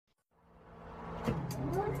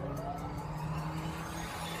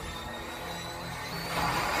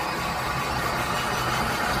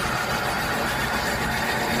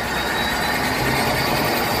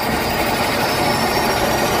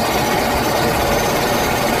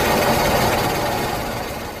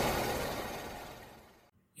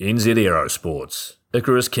NZ Aerosports,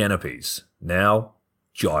 Icarus Canopies, now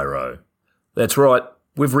Gyro. That's right,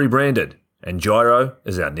 we've rebranded, and Gyro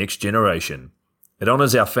is our next generation. It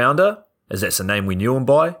honours our founder, as that's the name we knew him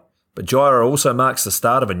by, but Gyro also marks the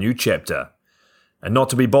start of a new chapter. And not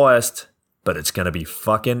to be biased, but it's going to be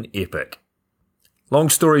fucking epic. Long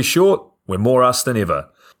story short, we're more us than ever,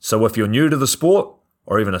 so if you're new to the sport,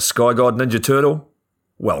 or even a Sky God Ninja Turtle,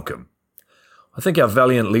 welcome. I think our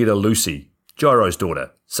valiant leader Lucy, Gyro's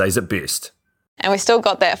daughter, says it best. And we still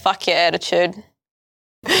got that fuck yeah attitude.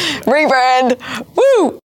 Rebrand!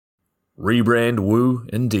 Woo! Rebrand woo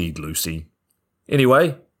indeed, Lucy.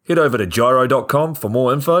 Anyway, head over to gyro.com for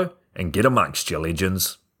more info and get amongst your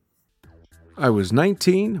legends. I was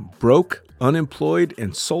 19, broke, unemployed,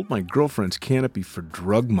 and sold my girlfriend's canopy for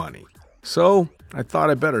drug money. So I thought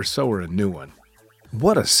I better sew her a new one.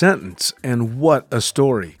 What a sentence, and what a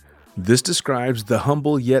story. This describes the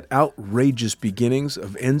humble yet outrageous beginnings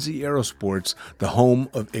of NZ Aerosports, the home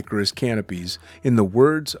of Icarus Canopies, in the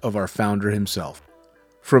words of our founder himself.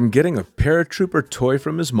 From getting a paratrooper toy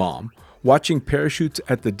from his mom, watching parachutes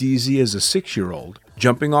at the DZ as a 6-year-old,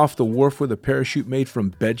 jumping off the wharf with a parachute made from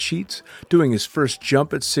bed sheets, doing his first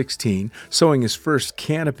jump at 16, sewing his first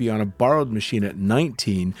canopy on a borrowed machine at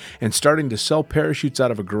 19, and starting to sell parachutes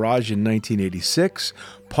out of a garage in 1986,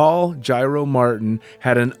 Paul Gyro Martin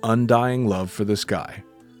had an undying love for the sky.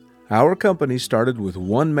 Our company started with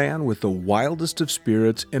one man with the wildest of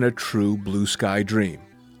spirits and a true blue sky dream,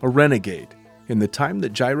 a renegade. In the time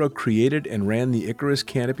that Gyro created and ran the Icarus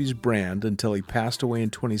Canopies brand until he passed away in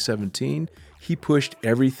 2017, he pushed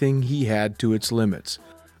everything he had to its limits.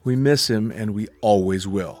 We miss him, and we always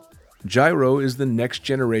will. Gyro is the next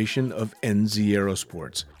generation of NZ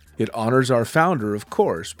Aerosports. It honors our founder, of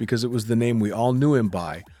course, because it was the name we all knew him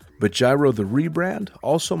by, but Gyro the rebrand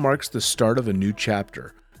also marks the start of a new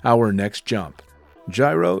chapter, our next jump.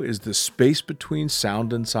 Gyro is the space between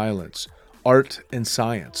sound and silence, art and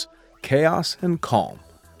science, chaos and calm.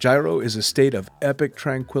 Gyro is a state of epic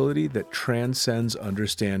tranquility that transcends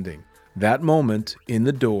understanding. That moment, in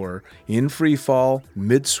the door, in free fall,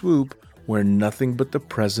 mid-swoop, where nothing but the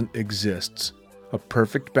present exists. A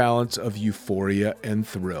perfect balance of euphoria and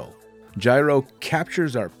thrill. Gyro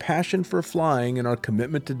captures our passion for flying and our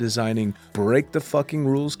commitment to designing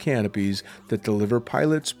break-the-fucking-rules canopies that deliver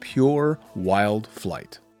pilots pure, wild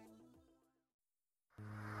flight.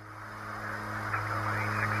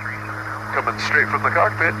 Coming straight from the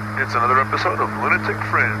cockpit, it's another episode of Lunatic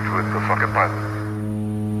Fringe with the fucking pilot.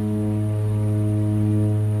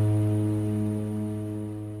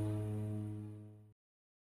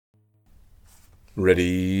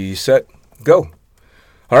 Ready, set, go.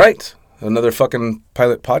 All right, another fucking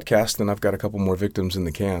pilot podcast, and I've got a couple more victims in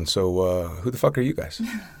the can. So who the fuck are you guys?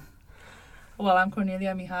 Well, I'm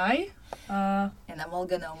Cornelia Mihai. And I'm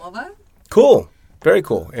Olga Naumova. Cool. Very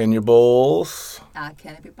cool. And you're both?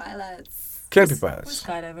 Canopy pilots. Canopy pilots.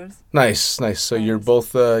 Skydivers. Nice. So you're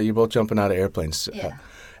both jumping out of airplanes. Yeah.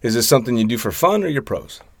 Is this something you do for fun or you're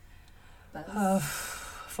pros?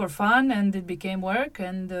 For fun, and it became work,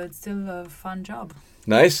 and it's still a fun job.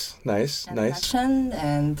 Nice. Passion,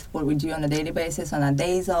 and what we do on a daily basis, on our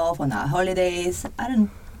days off, on our holidays. I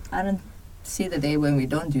don't see the day when we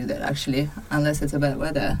don't do that, actually, unless it's a bad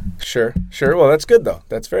weather. Sure. Well, that's good, though.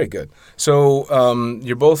 That's very good. So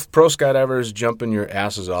you're both pro skydivers jumping your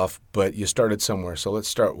asses off, but you started somewhere. So let's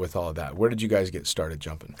start with all of that. Where did you guys get started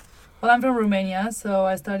jumping? Well, I'm from Romania, so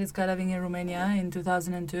I started skydiving in Romania in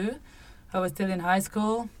 2002. I was still in high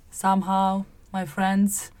school. Somehow, my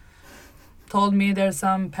friends told me there's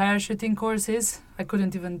some parachuting courses. I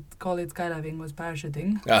couldn't even call it skydiving, it was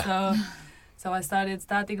parachuting. So I started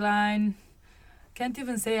static line. Can't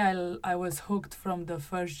even say I was hooked from the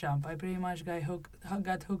first jump. I pretty much got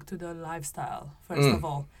hooked to the lifestyle, first of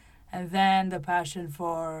all. And then the passion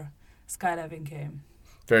for skydiving came.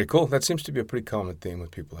 Very cool. That seems to be a pretty common theme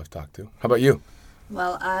with people I've talked to. How about you?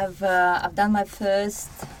 Well, I've done my first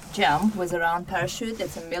jump with a round parachute.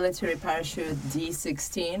 It's a military parachute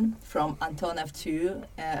D16 from Antonov 2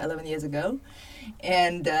 11 years ago.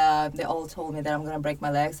 And they all told me that I'm going to break my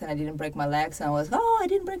legs, and I didn't break my legs. And I was, I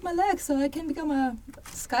didn't break my legs, so I can become a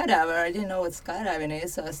skydiver. I didn't know what skydiving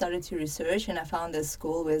is, so I started to research, and I found a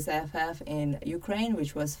school with FF in Ukraine,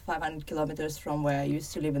 which was 500 kilometers from where I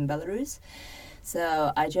used to live in Belarus.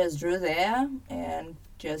 So I just drew there, and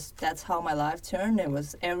just that's how my life turned. It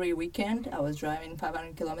was every weekend I was driving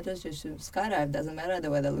 500 kilometers just to skydive. Doesn't matter,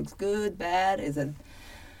 the weather looks good, bad, is it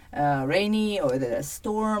rainy or is it a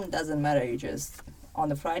storm, doesn't matter. You just, on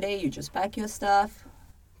the Friday, you just pack your stuff.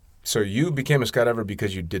 So you became a skydiver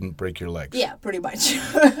because you didn't break your legs? Yeah, pretty much.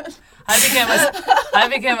 I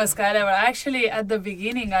became a skydiver. Actually, at the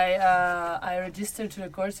beginning, I registered to the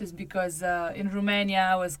courses because in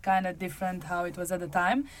Romania it was kind of different how it was at the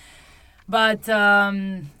time. But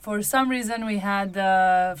for some reason, we had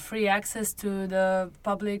free access to the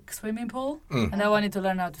public swimming pool, and I wanted to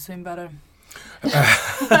learn how to swim better.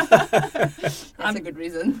 That's a good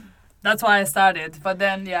reason. That's why I started. But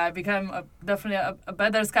then, I became definitely a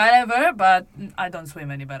better skydiver, but I don't swim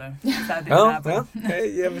any better. That didn't happen. Well, hey,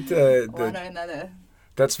 yeah, but One or another.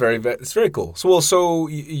 it's very cool. So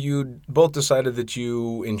you both decided that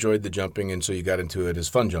you enjoyed the jumping, and so you got into it as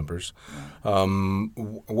fun jumpers.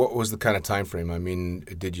 What was the kind of time frame? I mean,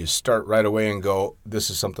 did you start right away and go, this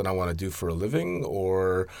is something I want to do for a living,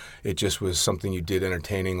 or it just was something you did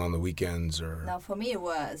entertaining on the weekends? Or Now, for me, it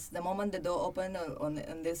was the moment the door opened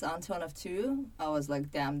on this Antonov 2. I was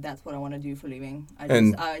like, damn, that's what I want to do for a living.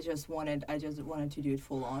 I just wanted to do it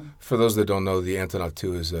full on. For those that don't know, the Antonov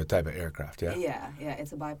 2 is a type of aircraft, yeah? Yeah,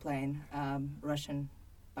 it's a biplane, Russian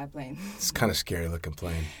biplane. It's kind of scary looking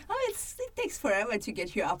plane. It takes forever to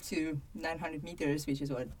get you up to 900 meters, which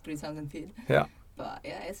is 3,000 feet. Yeah. But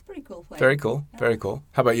yeah, it's a pretty cool plane. Very cool. Yeah. Very cool.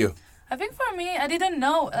 How about you? I think for me, I didn't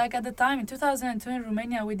know, like at the time, in 2002 in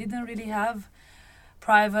Romania, we didn't really have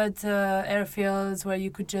private airfields where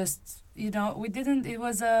you could just, it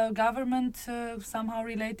was a government somehow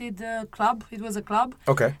related club. It was a club.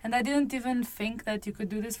 Okay. And I didn't even think that you could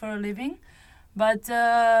do this for a living. But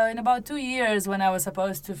in about 2 years, when I was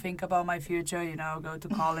supposed to think about my future, go to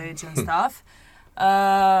college and stuff,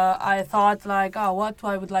 I thought like, what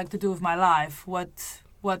I would like to do with my life,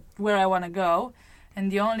 where I want to go. And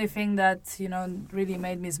the only thing that, really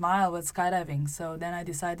made me smile was skydiving. So then I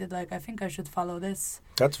decided, I think I should follow this.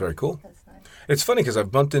 That's very cool. That's nice. It's funny because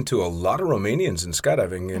I've bumped into a lot of Romanians in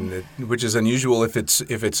skydiving, which is unusual if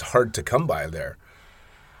it's hard to come by there.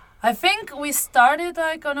 I think we started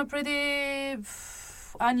on a pretty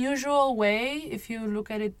unusual way if you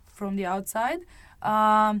look at it from the outside.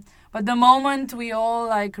 But the moment we all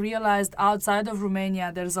realized outside of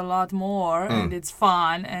Romania there's a lot more and it's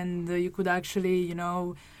fun and you could actually,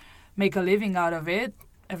 make a living out of it,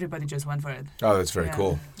 everybody just went for it. Oh, that's very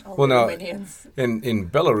cool. All the Romanians. in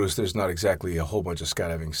Belarus, there's not exactly a whole bunch of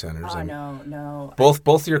skydiving centers. Oh, no.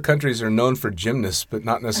 Both your countries are known for gymnasts, but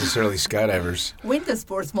not necessarily skydivers. Winter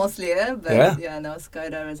sports mostly, but no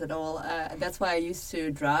skydivers at all. That's why I used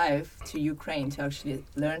to drive to Ukraine to actually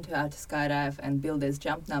learn how to skydive and build these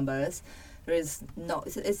jump numbers.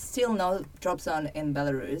 It's still no drop zone in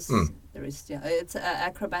Belarus. There is still, it's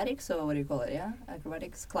acrobatics, or what do you call it? Yeah,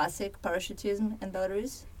 acrobatics, classic parachutism in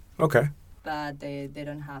Belarus. Okay. But they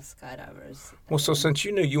don't have skydivers. Well, so since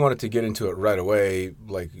you knew you wanted to get into it right away,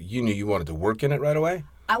 you knew you wanted to work in it right away?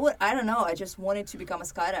 I don't know. I just wanted to become a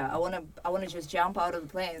skydiver. I want to just jump out of the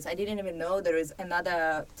planes. I didn't even know there is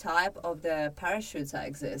another type of the parachutes that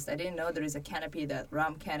exist. I didn't know there is a canopy, that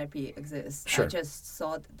RAM canopy exists. Sure. I just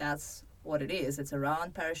thought that's what it is. It's a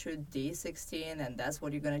round parachute D16, and that's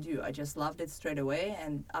what you're gonna do. I just loved it straight away,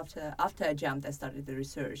 and after I jumped, I started the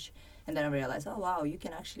research, and then I realized, oh wow, you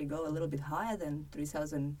can actually go a little bit higher than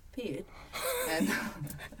 3,000 feet, and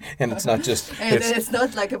and it's not just it's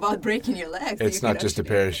not about breaking your legs. It's not just a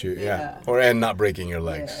parachute, yeah. and not breaking your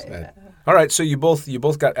legs. Yeah. All right, so you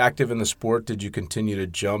both got active in the sport. Did you continue to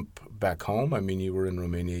jump back home? I mean, you were in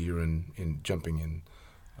Romania. You were in jumping in.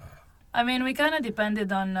 I mean, we kind of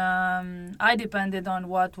depended on, I depended on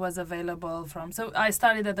what was available from. So I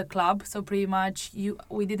started at the club, so pretty much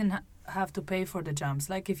we didn't have to pay for the jumps.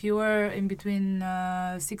 Like if you were in between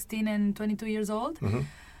 16 and 22 years old,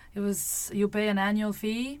 it was, you pay an annual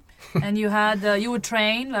fee and you had, you would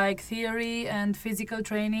train theory and physical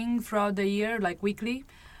training throughout the year, weekly.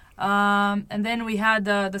 And then we had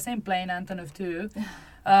the same plane, Antonov 2.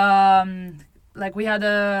 We had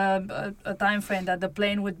a time frame that the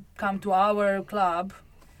plane would come to our club,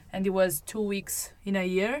 and it was 2 weeks in a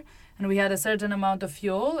year, and we had a certain amount of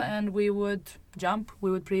fuel, and we would jump. We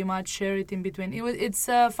would pretty much share it in between. It's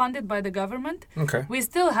funded by the government. Okay. We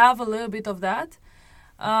still have a little bit of that.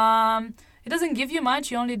 It doesn't give you much.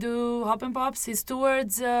 You only do hop and pops. It's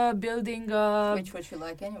towards building... Which you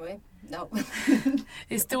like anyway. No.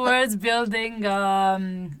 It's towards building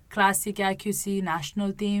classic IQC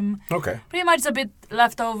national team. Okay. Pretty much a bit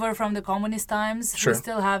left over from the communist times. Sure. We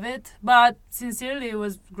still have it. But sincerely, it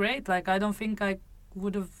was great. I don't think I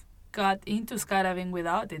would have got into skydiving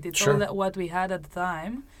without it. It's Sure. all that what we had at the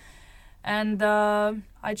time. And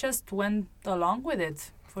I just went along with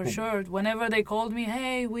it, for sure. Whenever they called me,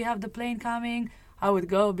 hey, we have the plane coming, I would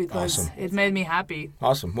go because Awesome. it made me happy.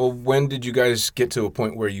 Awesome. Well, when did you guys get to a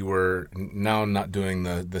point where you were now not doing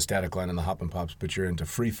the static line and the hop and pops, but you're into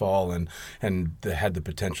free fall and had the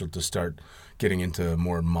potential to start getting into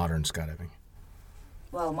more modern skydiving?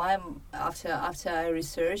 Well, after I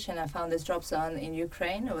researched and I found this drop zone in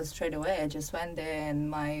Ukraine, it was straight away. I just went there,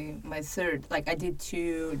 and my third, like I did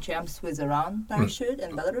 2 jumps with a round parachute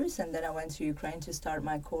in Belarus, and then I went to Ukraine to start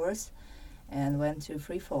my course, and went to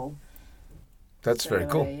free fall. That's very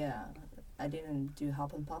cool. Yeah, I didn't do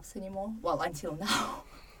hop and pops anymore. Well, until now.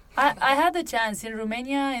 I had the chance in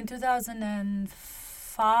Romania in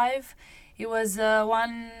 2005. He was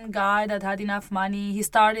one guy that had enough money. He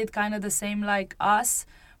started kind of the same like us,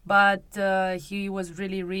 but he was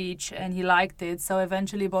really rich and he liked it. So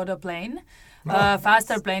eventually bought a plane,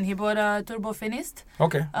 faster plane. He bought a turbo finist.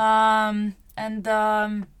 Okay. And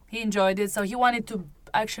he enjoyed it. So he wanted to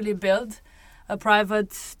actually build a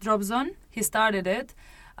private drop zone. He started it.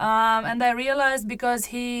 And I realized because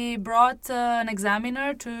he brought an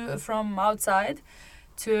examiner from outside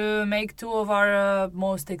to make 2 of our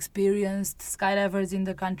most experienced skydivers in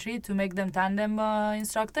the country, to make them tandem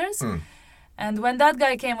instructors. And when that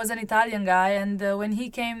guy came, was an Italian guy, and when he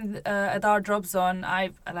came at our drop zone,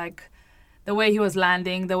 I like the way he was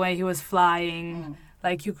landing, the way he was flying.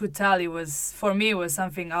 Like you could tell, for me, it was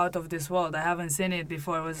something out of this world. I haven't seen it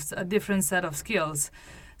before. It was a different set of skills.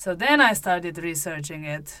 So then I started researching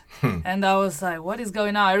it, and I was like, what is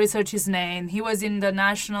going on? I researched his name. He was in the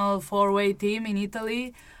national 4-way team in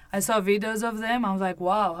Italy. I saw videos of them. I was like,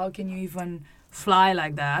 wow, how can you even fly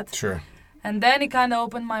like that? Sure. And then it kind of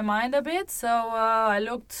opened my mind a bit. So I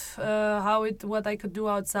looked what I could do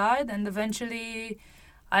outside, and eventually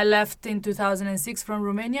I left in 2006 from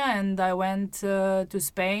Romania, and I went to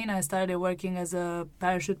Spain. I started working as a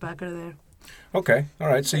parachute packer there. Okay. All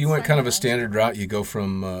right. So you went kind of a standard route. You go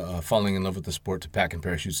from falling in love with the sport to packing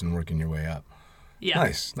parachutes and working your way up. Yeah.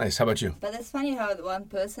 Nice. Nice. How about you? But it's funny how one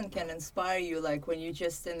person can inspire you, like when you're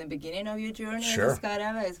just in the beginning of your journey Sure. as a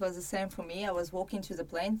skydiver. It was the same for me. I was walking to the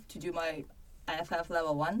plane to do my IFF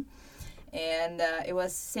level 1. And it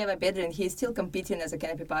was Seva Bedrin. He's still competing as a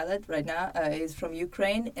canopy pilot right now. He's from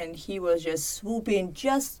Ukraine, and he was just swooping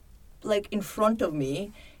just like in front of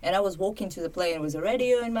me. And I was walking to the plane with a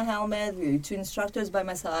radio in my helmet, with 2 instructors by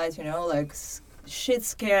my side, like shit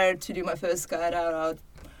scared to do my first skydive out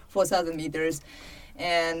 4,000 meters.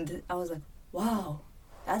 And I was like, wow,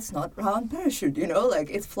 that's not round parachute, like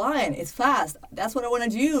it's flying, it's fast. That's what I want to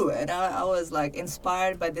do. And I was like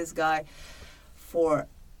inspired by this guy for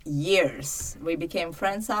years. We became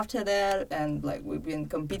friends after that, and like we've been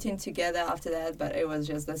competing together after that. But it was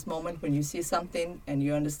just this moment when you see something and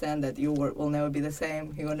you understand that your work will never be the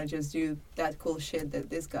same. You're gonna just do that cool shit that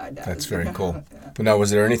this guy does. That's very cool. Yeah. But now, was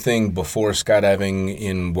there anything before skydiving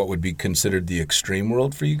in what would be considered the extreme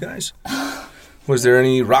world for you guys? Was there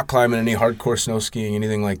any rock climbing, any hardcore snow skiing,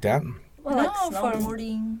 anything like that? Well, No, like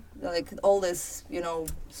snowboarding, like all this,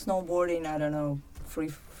 snowboarding. I don't know,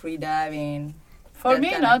 free diving. For That me,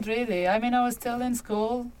 kind not of- really. I mean, I was still in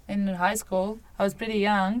school, in high school. I was pretty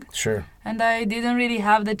young. Sure. And I didn't really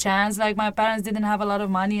have the chance. Like, my parents didn't have a lot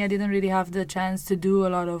of money. I didn't really have the chance to do a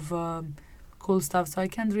lot of cool stuff. So I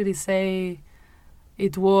can't really say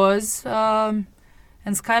it was. And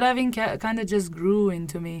skydiving kind of just grew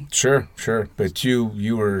into me. Sure. But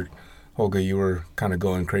you were, Olga, you were kind of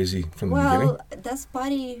going crazy from the beginning? Well, that's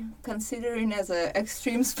party considering as a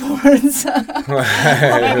extreme sports.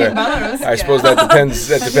 I suppose that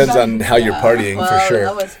depends on how you're partying, well, for sure.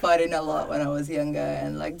 I was partying a lot when I was younger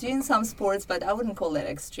and like doing some sports, but I wouldn't call that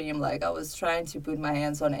extreme. Like I was trying to put my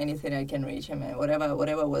hands on anything I can reach. I mean,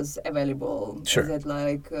 whatever was available. Sure. Is it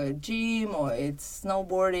like gym, or it's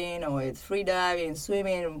snowboarding, or it's free diving,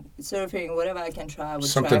 swimming, surfing, whatever I can try. I would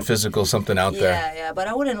Something try. physical, something out there. Yeah, but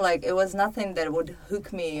I wouldn't like, it was nothing that would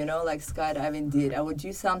hook me, like skydiving did. I would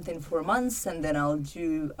do something for months and then I'll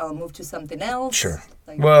move to something else. Sure.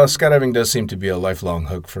 Like, Well, skydiving does seem to be a lifelong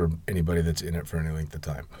hook for anybody that's in it for any length of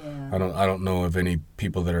time. yeah. I don't know of any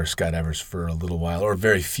people that are skydivers for a little while, or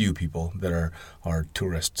very few people that are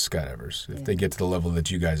tourist skydivers. If they get to the level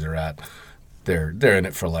that you guys are at, they're in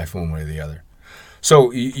it for life one way or the other.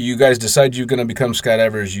 So you guys decide you're going to become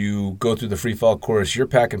skydivers. You go through the free fall course. You're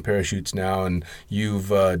packing parachutes now, and you've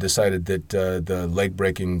decided that the leg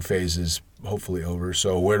breaking phase is hopefully over.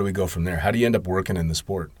 So where do we go from there? How do you end up working in the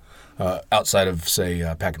sport outside of, say,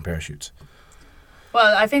 packing parachutes?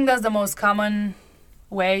 Well, I think that's the most common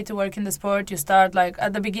way to work in the sport. You start like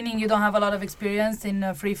at the beginning, you don't have a lot of experience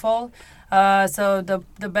in free fall. So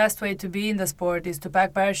the best way to be in the sport is to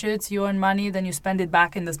pack parachutes. You earn money, then you spend it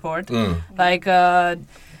back in the sport. Like.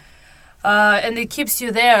 And it keeps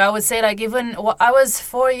you there. I would say, like, even I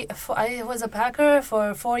was a packer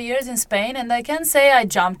for 4 years in Spain, and I can say I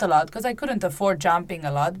jumped a lot because I couldn't afford jumping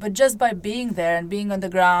a lot. But just by being there and being on the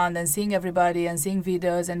ground and seeing everybody and seeing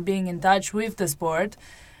videos and being in touch with the sport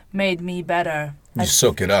made me better. You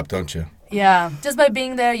soak it up, don't you? Yeah, just by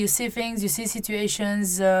being there, you see things, you see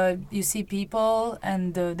situations, you see people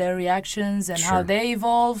and their reactions and how they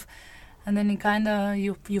evolve. And then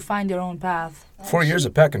you find your own path. 4 years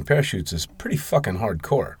of packing parachutes is pretty fucking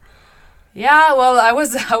hardcore. Yeah, well, I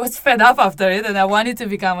was fed up after it, and I wanted to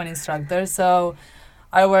become an instructor, so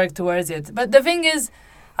I worked towards it. But the thing is,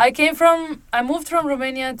 I moved from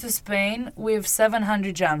Romania to Spain with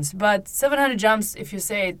 700 jumps. But 700 jumps, if you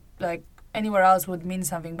say it like anywhere else, would mean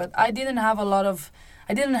something. But I didn't have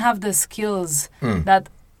the skills that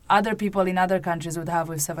other people in other countries would have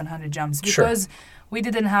with 700 jumps because. We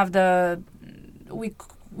didn't have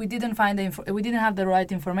we didn't have the right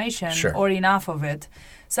information or enough of it.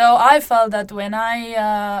 So I felt that when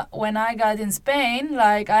I got in Spain,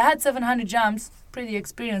 like I had 700 jumps, pretty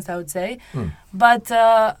experienced, I would say, but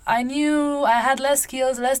I knew I had less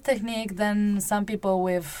skills, less technique than some people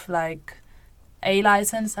with like A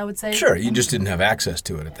license, I would say. Sure, you just didn't have access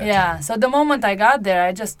to it at that time. Yeah, so the moment I got there,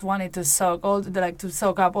 I just wanted to soak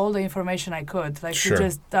up all the information I could. Like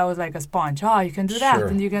I was like a sponge. Oh, you can do that,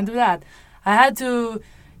 and you can do that. I had to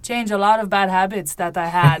change a lot of bad habits that I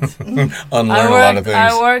had. Unlearn a lot of things.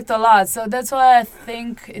 I worked a lot, so that's why I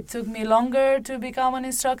think it took me longer to become an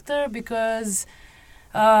instructor because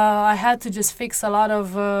I had to just fix a lot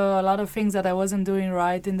of things that I wasn't doing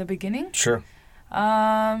right in the beginning. Sure.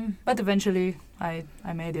 But eventually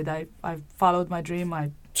I made it. I followed my dream. I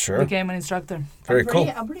became an instructor. Very cool.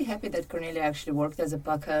 I'm pretty happy that Cornelia actually worked as a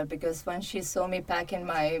packer because when she saw me packing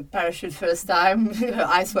my parachute first time, her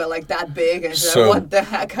eyes were like that big and she's like, what the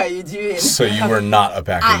heck are you doing? So you were not a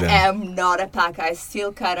packer then? I am not a packer. I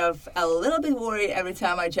still kind of a little bit worried every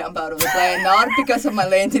time I jump out of the plane, not because of my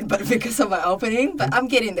landing, but because of my opening. But I'm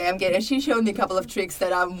getting there. She showed me a couple of tricks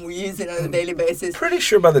that I'm using on a daily basis. Pretty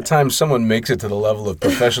sure by the time someone makes it to the level of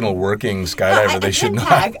professional working skydiver, they should not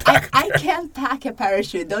pack I can't pack a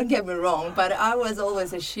parachute. Don't get me wrong, but I was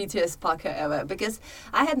always the shittiest packer ever because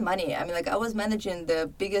I had money. I mean, like I was managing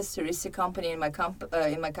the biggest touristic company in my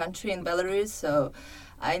country in Belarus, so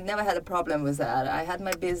I never had a problem with that. I had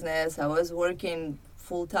my business. I was working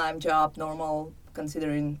full-time job, normal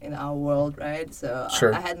considering in our world, right? So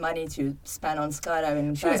I had money to spend on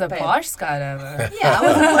skydiving. She was a posh skydiver. Yeah, I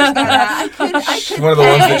was a posh skydiver. I could one of the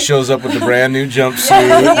ones that shows up with the brand new jumpsuit.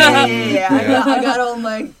 I got all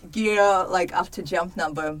my gear like up to jump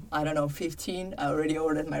number, I don't know, 15. I already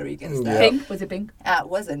ordered my rig and stuff. Pink? Was it pink? It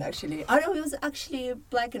wasn't actually. Oh no, it was actually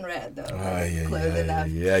black and red though.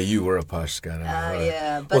 Yeah, you were a posh skydiver.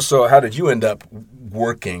 Yeah. Well, so how did you end up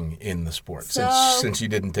working in the sport since you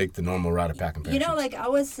didn't take the normal route of packing parachutes? You know, like I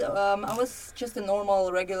was just a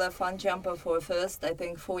normal, regular fun jumper for first, I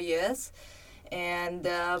think, 4 years. And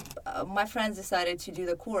my friends decided to do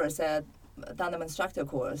the course at tandem instructor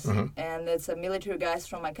course, and it's a military guys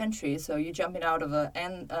from my country. So you're jumping out of a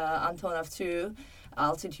Antonov 2.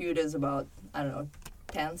 Altitude is about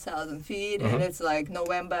 10,000 feet, and it's like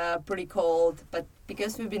November, pretty cold. But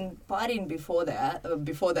because we've been partying before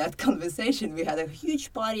that conversation, we had a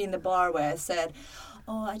huge party in the bar where I said,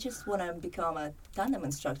 oh, I just want to become a tandem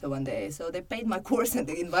instructor one day. So they paid my course and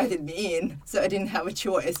they invited me in. So I didn't have a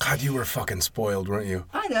choice. God, you were fucking spoiled, weren't you?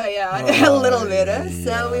 I know, yeah, a little bit.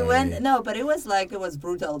 So we went, but it was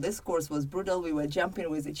brutal. This course was brutal. We were jumping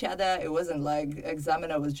with each other. It wasn't like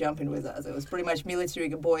examiner was jumping with us. It was pretty much military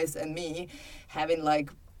boys and me having like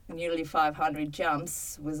nearly 500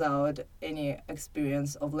 jumps without any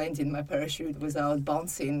experience of landing my parachute, without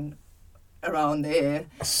bouncing around there.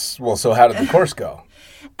 Well, so how did the course go?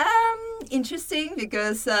 Interesting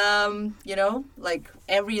because like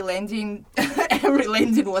every landing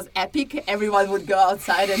was epic. Everyone would go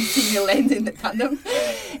outside and see me land in the tandem.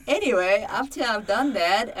 Anyway, after I've done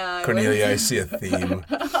that, Cornelia, I see a theme.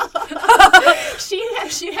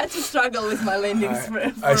 she had to struggle with my landings for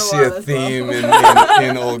a while. I see a theme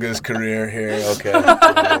in Olga's career here. Okay, all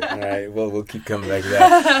right. Well, we'll keep coming back to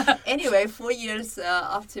that. Anyway, 4 years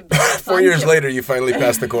after being 4 years later, you finally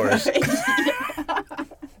passed the course.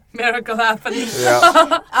 Miracle happening.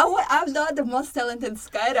 Yeah. I'm not the most talented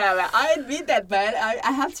skydiver. I admit that, man.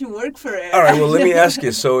 I have to work for it. All right, well, let me ask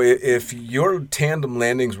you. So if your tandem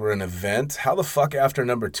landings were an event, how the fuck after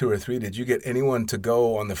number 2 or 3 did you get anyone to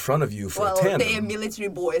go on the front of you for a tandem? They are military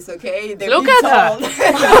boys, okay? They've Look been at told.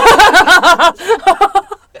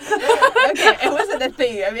 Okay, it wasn't a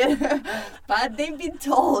thing. I mean, but they've been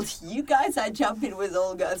told, you guys are jumping with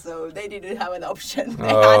Olga, so they didn't have an option. They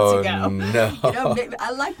had to go. No. You know,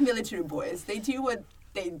 I like military boys. They do what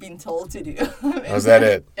they've been told to do. Is that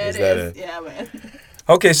it? Is that it? Yeah, man.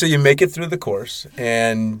 Okay, so you make it through the course,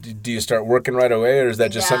 and do you start working right away, or is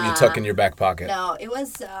that just something you tuck in your back pocket? No, it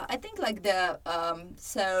was, I think like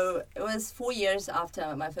so it was 4 years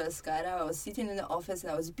after my first skydive. I was sitting in the office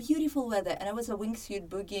and it was beautiful weather and it was a wingsuit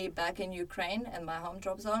boogie back in Ukraine and my home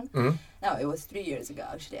drop zone. Mm-hmm. No, it was 3 years ago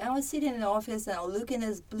actually. And I was sitting in the office and I was looking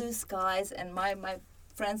at blue skies and my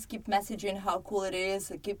friends keep messaging how cool it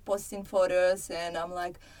is, keep posting photos, and I'm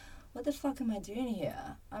like, what the fuck am I doing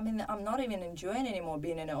here? I mean, I'm not even enjoying anymore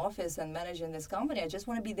being in the office and managing this company. I just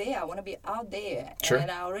want to be there. I want to be out there. Sure. And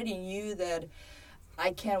I already knew that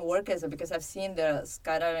I can't work because I've seen the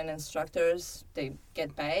skydiving instructors, they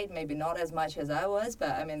get paid, maybe not as much as I was,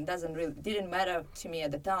 but I mean, didn't matter to me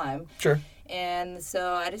at the time. Sure. And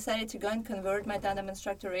so I decided to go and convert my tandem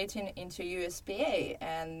instructor rating into USPA,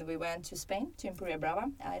 and we went to Spain, to Imperia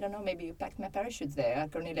Brava. I don't know, maybe you packed my parachutes there,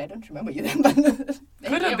 Cornelia. I don't remember you then, but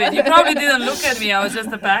Could have been. You probably didn't look at me. I was just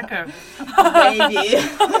a packer. maybe.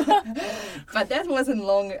 But that wasn't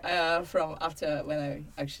long from after when I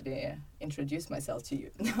actually introduced myself to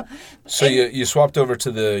you. So you swapped over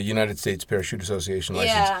to the United States Parachute Association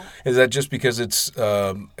license. Yeah. Is that just because it's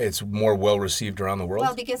more well received around the world?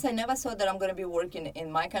 Well, because I never thought that I'm going to be working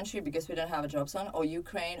in my country because we don't have a job zone, or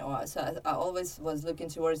Ukraine, so I always was looking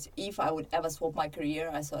towards if I would ever swap my career.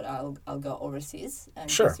 I thought I'll go overseas and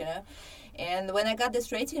Sure. just, And when I got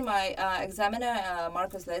this rating, my examiner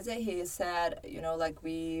Marcus Leze, he said, like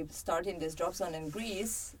we start in this job zone in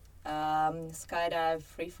Greece, skydive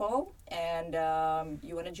freefall, and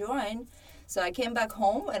you want to join? So I came back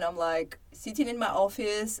home and I'm like sitting in my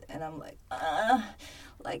office and I'm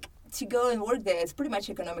like to go and work there, it's pretty much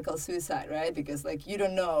economical suicide, right? Because like you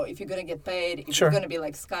don't know if you're gonna get paid, if Sure. you're gonna be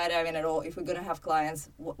like skydiving at all, if we're gonna have clients,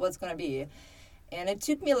 what's gonna be. And it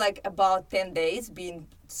took me like about 10 days being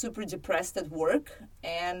super depressed at work.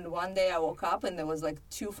 And one day I woke up and there was like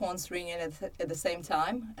 2 phones ringing at the same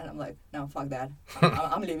time. And I'm like, no, fuck that.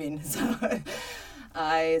 I'm leaving. So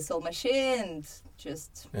I sold my shit and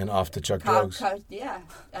just... And off to chuck drugs. Yeah.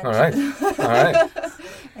 All right.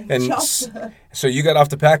 And so you got off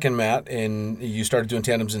the packing mat and you started doing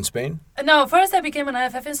tandems in Spain? No, first I became an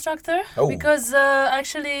IFF instructor Oh. because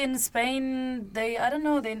actually in Spain,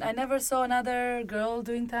 I never saw another girl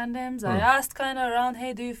doing tandems. I asked kind of around,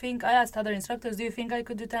 hey, I asked other instructors, do you think I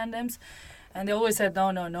could do tandems? And they always said,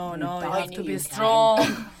 no, you have to be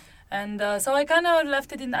strong. And so I kind of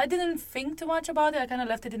left it I didn't think too much about it. I kind of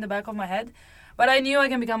left it in the back of my head. But I knew I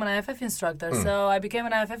can become an IFF instructor. So I became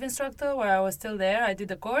an IFF instructor where I was still there. I did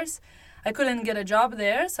the course. I couldn't get a job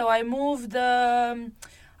there. So I moved.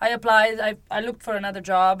 I applied. I looked for another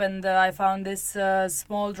job and I found this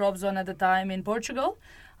small drop zone at the time in Portugal.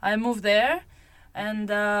 I moved there and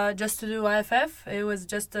just to do IFF. It was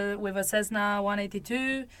just with a Cessna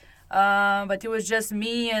 182. But it was just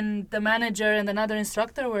me and the manager and another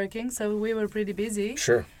instructor working, so we were pretty busy.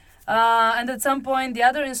 Sure. And at some point, the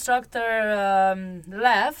other instructor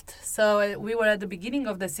left, so we were at the beginning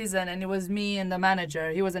of the season, and it was me and the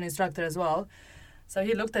manager. He was an instructor as well. So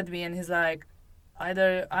he looked at me and he's like,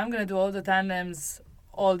 either I'm going to do all the tandems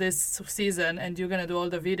all this season and you're going to do all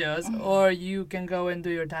the videos, or you can go and do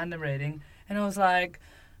your tandem rating. And I was like,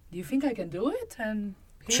 do you think I can do it? And...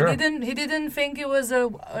 He didn't think it was a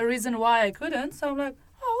reason why I couldn't. So I'm like,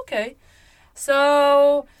 oh, okay.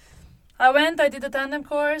 So I did the tandem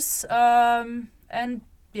course, and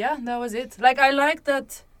yeah, that was it. Like, I liked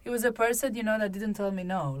that it was a person, that didn't tell me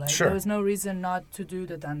no. Like, Sure. There was no reason not to do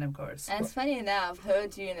the tandem course. And it's funny enough, her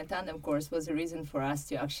doing a tandem course was a reason for us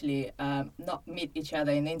to actually not meet each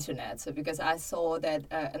other in the internet. So because I saw that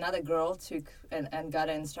another girl took and got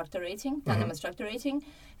an instructor rating, tandem instructor rating.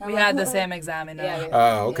 We had the same examiner.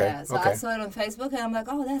 Yeah. Okay. Yeah. So Okay. I saw it on Facebook and I'm like,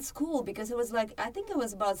 oh, that's cool, because it was like, I think it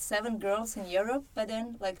was about 7 girls in Europe by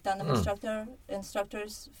then, like tandem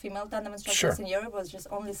instructors, female tandem instructors Sure. in Europe. It was just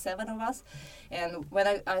only 7 of us. And when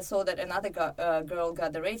I saw that another girl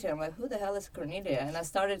got the rating, I'm like, who the hell is Cornelia? And I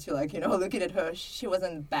started to looking at her. She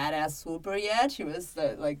wasn't badass swooper yet. She was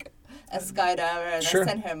like a skydiver. And Sure. I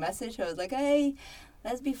sent her a message. I was like, hey,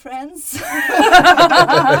 let's be friends.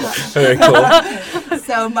 Very cool.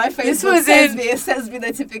 So my This Facebook was sends me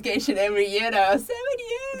notification every year now. 7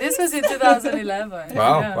 years. This was in 2011.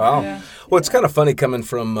 Wow. Yeah. Well, it's kind of funny coming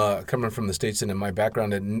from the States and in my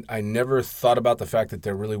background, and I never thought about the fact that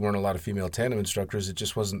there really weren't a lot of female tandem instructors. It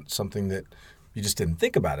just wasn't something that you just didn't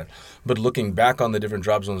think about it. But looking back on the different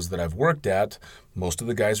drop zones that I've worked at, most of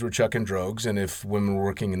the guys were chucking drogues, and if women were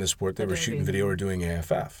working in the sport, they were shooting video or doing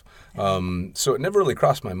AFF. So it never really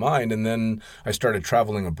crossed my mind. And then I started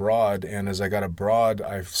traveling abroad, and as I got abroad,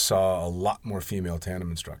 I saw a lot more female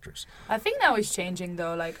tandem instructors. I think now it's changing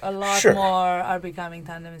though. Like a lot Sure. more are becoming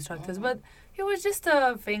tandem instructors, but it was just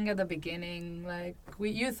a thing at the beginning. Like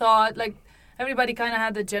you thought, like everybody kind of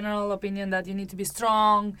had the general opinion that you need to be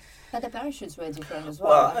strong. But the parachutes were different as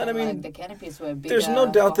well. Well, and I mean, like the canopies were bigger. There's no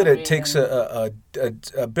doubt that it for takes hurrying.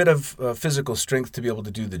 a bit of physical strength to be able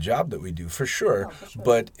to do the job that we do, for sure. For sure.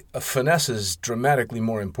 But finesse is dramatically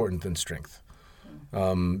more important than strength.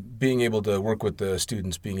 Being able to work with the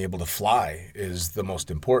students, being able to fly is the most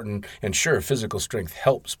important. And sure, physical strength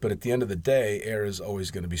helps, but at the end of the day, air is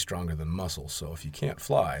always going to be stronger than muscle. So if you can't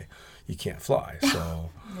fly, you can't fly. So,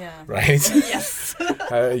 Yeah. right? Yes.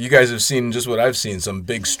 You guys have seen just what I've seen, some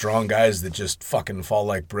big, strong guys that just fucking fall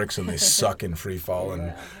like bricks and they suck in free fall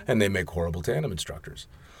and they make horrible tandem instructors.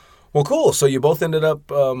 Well, cool. So you both ended up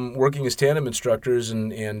working as tandem instructors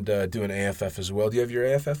and doing AFF as well. Do you have your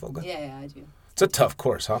AFF, Olga? Yeah, I do. It's a tough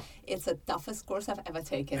course, huh? It's the toughest course I've ever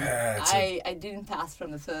taken. Yeah, I didn't pass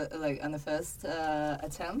from on the first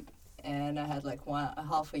attempt, and I had like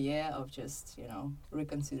half a year of just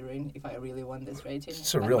reconsidering if I really want this rating.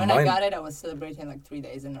 It's a But real when mind- I got it, I was celebrating like 3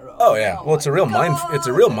 days in a row. Oh yeah. Well, it's a my real God. It's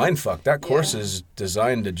a real mind fuck. That course Yeah. is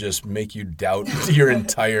designed to just make you doubt your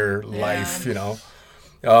entire life.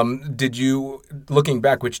 Did you, looking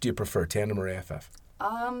back, which do you prefer, tandem or AFF?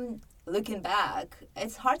 Looking back,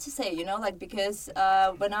 it's hard to say, because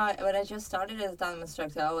when I just started as a tandem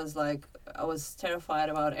instructor, I was terrified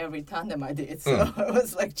about every tandem I did, so it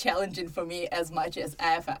was like challenging for me as much as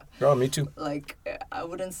AFF. Oh, me too. Like I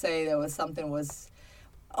wouldn't say there was something was.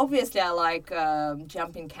 Obviously, I like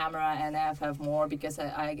jumping camera and AFF more because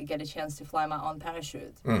I get a chance to fly my own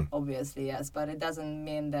parachute. Obviously, yes, but it doesn't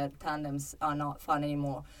mean that tandems are not fun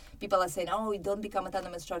anymore. People are saying, "Oh, you don't become a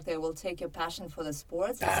tandem instructor; it will take your passion for the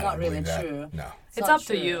sports." It's I not don't really believe that. true. No. It's not up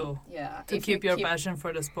to true. you Yeah, to if keep you your passion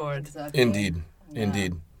for the sport. Exactly. Indeed. Yeah.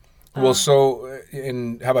 Indeed. Well, so,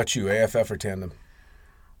 how about you, AFF or tandem?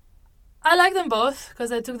 I like them both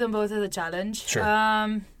because I took them both as a challenge. Sure.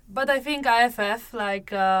 But I think IFF,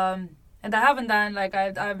 and I haven't done,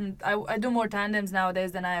 I do more tandems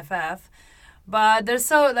nowadays than IFF. But there's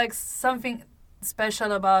something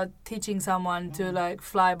special about teaching someone to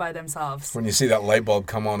fly by themselves. When you see that light bulb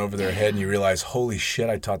come on over their head and you realize, holy shit,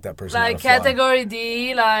 I taught that person how to fly. Category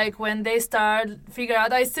D, when they start figure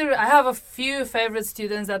out, I have a few favorite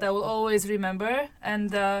students that I will always remember, and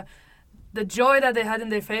the joy that they had in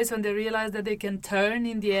their face when they realized that they can turn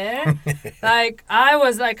in the air. I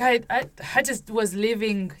just was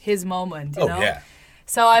living his moment, you know? Yeah.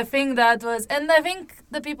 So I think that was, and I think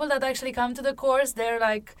the people that actually come to the course, they're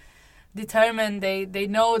determined, they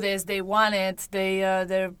know this, they want it,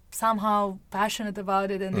 they're somehow passionate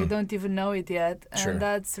about it and they don't even know it yet. Sure. And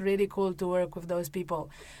that's really cool to work with those people.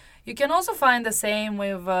 You can also find the same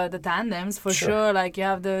with the tandems, for sure. You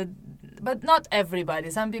have but not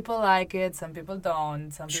everybody. Some people like it, some people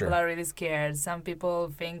don't. Some people are really scared. Some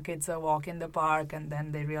people think it's a walk in the park and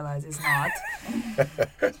then they realize it's not.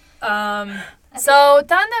 So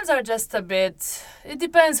tandems are just a bit, it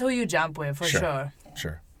depends who you jump with, for sure.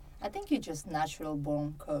 Sure. I think you're just natural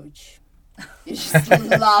born coach. You just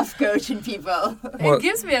love coaching people. Well, it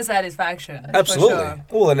gives me a satisfaction. Absolutely. For sure.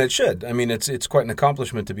 Well, and it should. I mean, it's quite an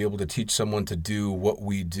accomplishment to be able to teach someone to do what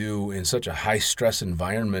we do in such a high-stress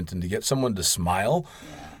environment and to get someone to smile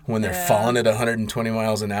when they're falling at 120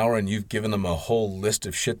 miles an hour and you've given them a whole list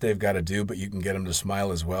of shit they've got to do, but you can get them to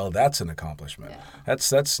smile as well. That's an accomplishment. Yeah.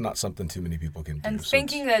 That's not something too many people can do. And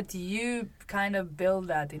thinking that you kind of build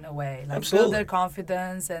that in a way. Absolutely. Build their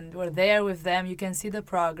confidence and we're there with them. You can see the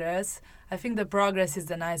progress. I think the progress is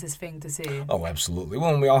the nicest thing to see. Oh, absolutely.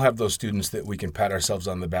 Well, and we all have those students that we can pat ourselves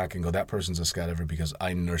on the back and go, that person's a skydiver because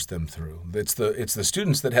I nursed them through. It's the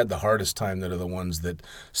students that had the hardest time that are the ones that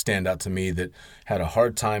stand out to me, that had a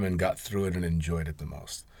hard time and got through it and enjoyed it the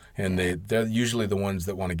most. And they're usually the ones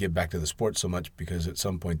that want to give back to the sport so much because at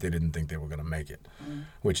some point they didn't think they were going to make it,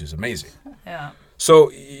 which is amazing. Yeah.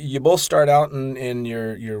 So you both start out and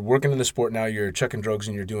you're working in the sport now, you're chucking drugs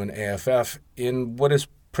and you're doing AFF in what is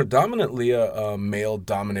predominantly a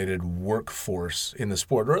male-dominated workforce in the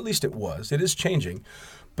sport, or at least it was. It is changing,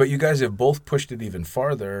 but you guys have both pushed it even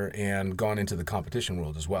farther and gone into the competition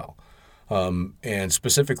world as well. and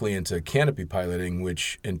specifically into canopy piloting,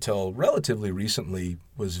 which until relatively recently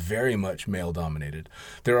was very much male-dominated.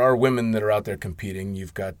 There are women that are out there competing.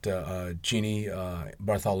 You've got Jeannie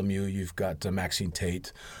Bartholomew, you've got Maxine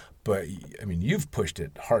Tate, but I mean, you've pushed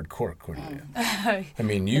it hardcore, Cornelia. I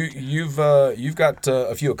mean, you've got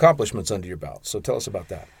a few accomplishments under your belt. So tell us about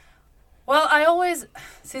that. Well, I always,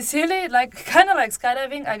 sincerely, kind of like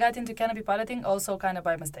skydiving, I got into canopy piloting also kind of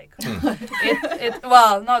by mistake.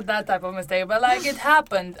 Well, not that type of mistake, but it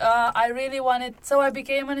happened. I really wanted, so I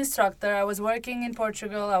became an instructor. I was working in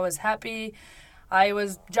Portugal. I was happy. I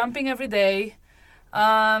was jumping every day. So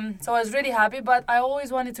I was really happy, but I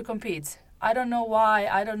always wanted to compete. I don't know why.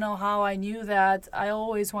 I don't know how I knew that. I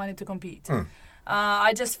always wanted to compete.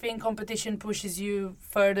 I just think competition pushes you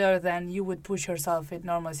further than you would push yourself in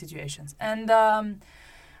normal situations. And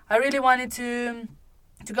I really wanted to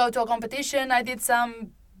go to a competition. I did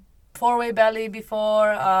some four-way belly before.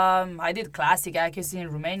 I did classic accuracy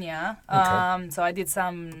in Romania. So I did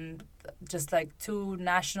some just 2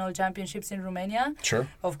 national championships in Romania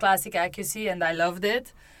of classic accuracy, and I loved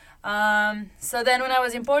it. So then when I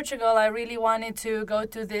was in Portugal, I really wanted to go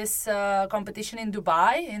to this competition in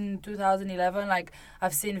Dubai in 2011.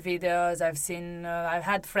 I've seen videos, I've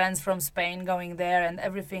had friends from Spain going there, and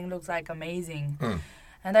everything looks amazing.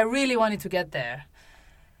 And I really wanted to get there.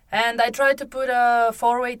 And I tried to put a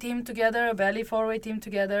 4-way team together, a belly 4-way team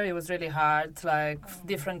together. It was really hard,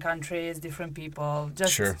 different countries, different people.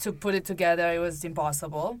 Just to put it together, it was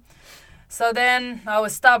impossible. So then I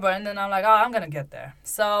was stubborn, and I'm like, I'm going to get there.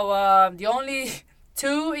 So the only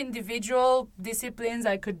 2 individual disciplines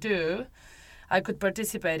I could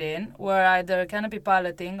participate in, were either canopy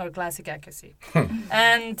piloting or classic accuracy.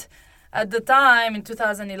 And at the time, in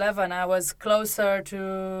 2011, I was closer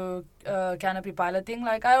to canopy piloting.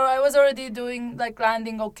 I was already doing,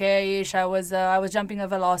 landing okay-ish. I was jumping a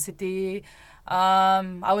velocity.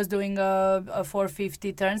 I was doing a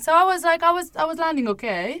 450 turn, so I was landing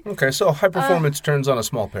okay. Okay, so high performance turns on a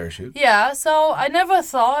small parachute. Yeah, so I never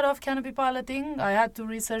thought of canopy piloting. I had to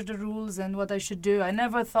research the rules and what I should do. I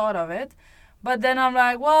never thought of it, but then I'm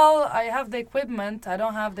like, well, I have the equipment. I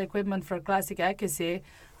don't have the equipment for classic accuracy.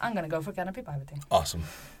 I'm gonna go for canopy piloting. Awesome.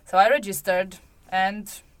 So I registered and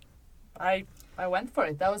I went for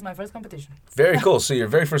it. That was my first competition. Very cool. So your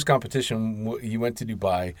very first competition, you went to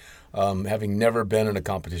Dubai, having never been in a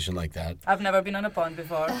competition like that. I've never been on a pond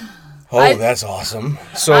before. That's awesome.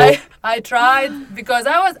 So I tried because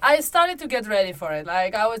I started to get ready for it.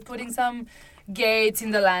 I was putting some gates in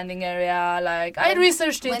the landing area. I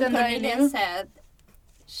researched it, and Cornelia said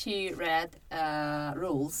she read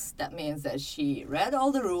rules, that means that she read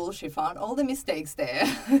all the rules, she found all the mistakes there.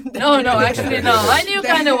 No, actually, no. I knew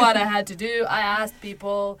kind of what I had to do. I asked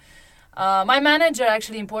people. My manager,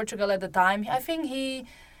 actually, in Portugal at the time, I think he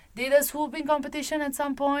did a swooping competition at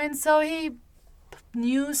some point, so he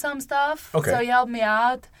knew some stuff. Okay. So he helped me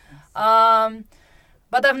out.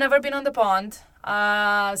 But I've never been on the pond.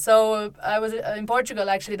 So I was in Portugal,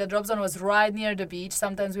 actually. The drop zone was right near the beach.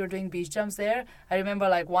 Sometimes we were doing beach jumps there. I remember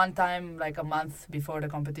one time, a month before the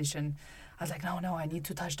competition, I was like, no, I need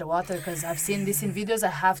to touch the water because I've seen this in videos. I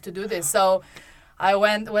have to do this. So I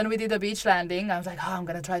went, when we did the beach landing, I was like, I'm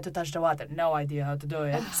going to try to touch the water. No idea how to do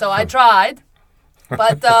it. So I tried.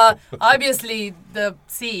 But obviously the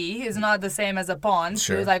sea is not the same as a pond.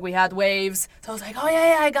 Sure. It was we had waves. So I was like,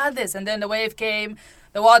 yeah, I got this. And then the wave came.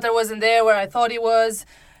 The water wasn't there where I thought it was,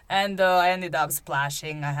 and I ended up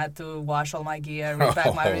splashing. I had to wash all my gear,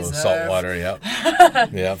 repack my reserve. Salt water, yeah.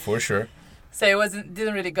 Yeah, for sure. So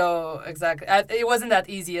didn't really go exactly. It wasn't that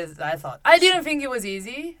easy as I thought. I didn't think it was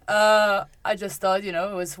easy. I just thought, it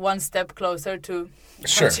was one step closer to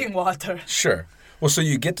touching water. Sure. Well, so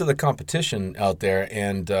you get to the competition out there,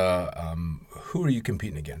 and who are you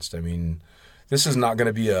competing against? I mean, this is not going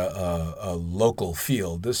to be a local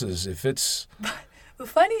field. This is, if it's... But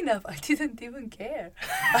funny enough, I didn't even care.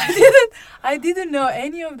 I didn't know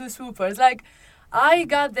any of the swoopers. I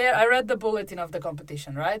got there, I read the bulletin of the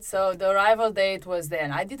competition, right? So the arrival date was there,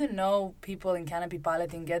 and I didn't know people in canopy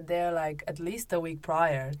piloting get there at least a week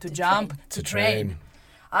prior to jump, to train.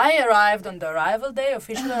 I arrived on the arrival day,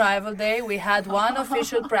 official arrival day. We had one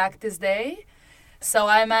official practice day. So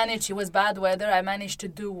I managed, it was bad weather, I managed to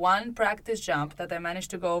do one practice jump that I managed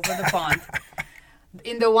to go over the pond.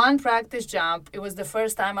 In the one practice jump, it was the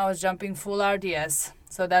first time I was jumping full RDS.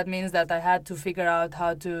 So that means that I had to figure out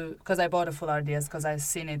how to, because I bought a full RDS because I've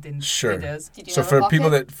seen it in videos. So for people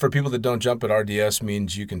that don't jump at RDS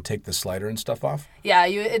means you can take the slider and stuff off? Yeah,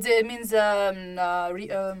 it means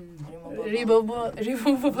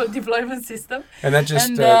removable deployment system. And that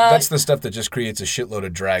just that's the stuff that just creates a shitload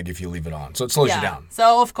of drag if you leave it on. So it slows you down.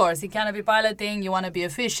 So of course, in canopy piloting, you want to be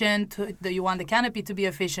efficient. You want the canopy to be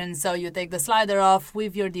efficient. So you take the slider off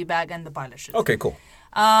with your D-bag and the pilot chute. Okay, cool.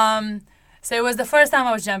 So it was the first time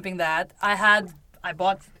I was jumping that. I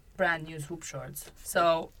bought brand new swoop shorts.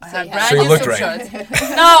 So I had brand new swoop shorts.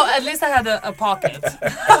 No, at least I had a pocket.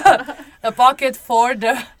 A pocket for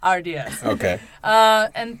the RDS. Okay.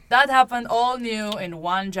 And that happened all new in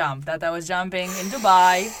one jump. That I was jumping in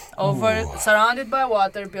Dubai, surrounded by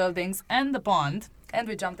water, buildings, and the pond. And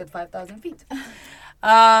we jumped at 5,000 feet.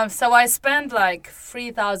 So I spent like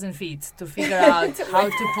 3,000 feet to figure out how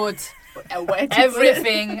to put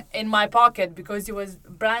everything in my pocket, because it was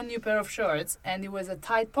a brand new pair of shorts and it was a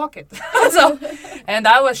tight pocket. And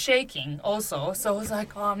I was shaking also. So I was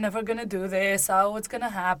like, oh, I'm never going to do this. Oh, what's going to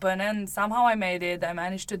happen? And somehow I made it. I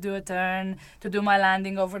managed to do a turn, to do my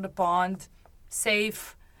landing over the pond,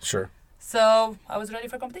 safe. Sure. So I was ready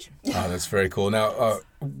for competition. Oh, that's very cool. Now,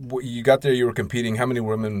 you got there, you were competing. How many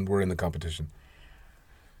women were in the competition?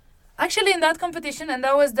 Actually, in that competition, and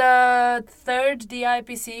that was the third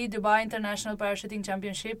DIPC, Dubai International Parachuting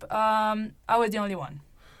Championship, I was the only one.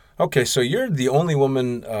 Okay, so you're the only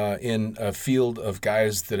woman in a field of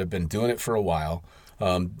guys that have been doing it for a while.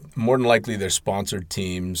 More than likely, they're sponsored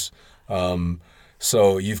teams.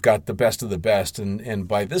 So you've got the best of the best. And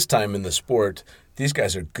by this time in the sport, these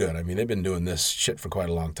guys are good. I mean, they've been doing this shit for quite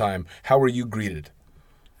a long time. How were you greeted?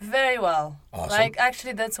 Very well. Awesome.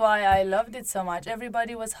 Actually, that's why I loved it so much.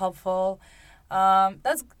 Everybody was helpful. I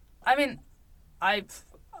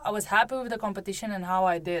was happy with the competition and how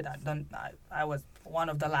I did. I was one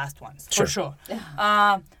of the last ones, for sure.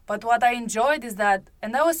 But what I enjoyed is that,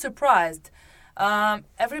 and I was surprised,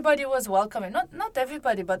 everybody was welcoming. Not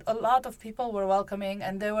everybody, but a lot of people were welcoming,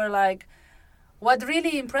 and they were like, what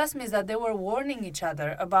really impressed me is that they were warning each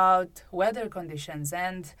other about weather conditions,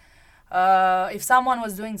 and if someone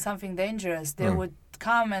was doing something dangerous, they would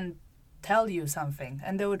come and tell you something,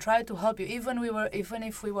 and they would try to help you. Even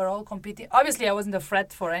if we were all competing. Obviously, I wasn't a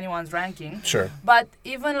threat for anyone's ranking. Sure. But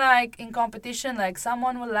even like in competition, like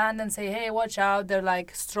someone will land and say, "Hey, watch out!" They're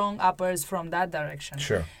like strong uppers from that direction.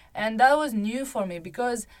 Sure. And that was new for me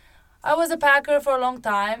because I was a packer for a long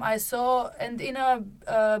time. I saw, and in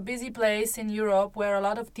a busy place in Europe where a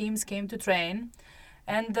lot of teams came to train.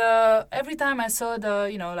 And every time I saw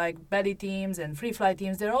the, belly teams and free fly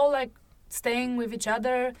teams, they're all like staying with each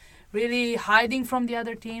other, really hiding from the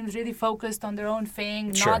other teams, really focused on their own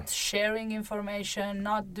thing, not sharing information,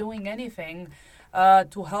 not doing anything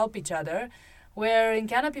to help each other. Where in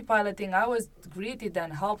canopy piloting, I was greeted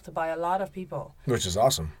and helped by a lot of people. Which is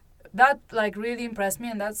awesome. That really impressed me,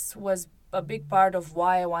 and that was a big part of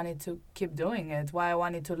why I wanted to keep doing it, why I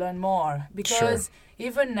wanted to learn more. Because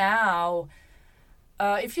even now,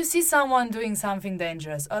 if you see someone doing something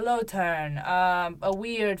dangerous, a low turn, a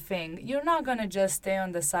weird thing, you're not going to just stay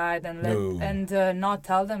on the side and not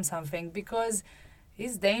tell them something, because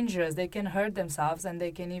it's dangerous. They can hurt themselves and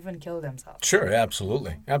they can even kill themselves. Sure,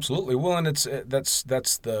 absolutely. Absolutely. Well, and it's that's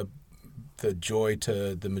the joy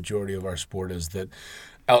to the majority of our sport is that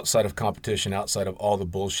outside of competition, outside of all the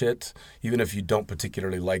bullshit, even if you don't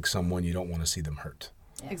particularly like someone, you don't want to see them hurt.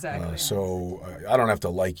 Exactly. So I don't have to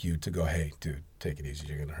like you to go, hey, dude, take it easy.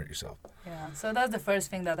 You're going to hurt yourself. Yeah. So that's the first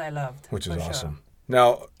thing that I loved. Which is awesome. Sure.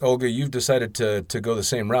 Now, Olga, you've decided to go the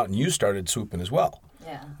same route, and you started swooping as well.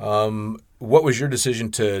 Yeah. What was your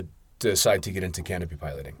decision to decide to get into canopy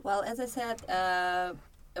piloting? Well, as I said,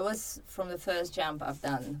 it was from the first jump I've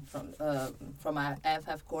done from my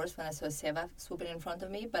AFF course when I saw Seva swooping in front of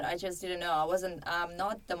me, but I just didn't know. I'm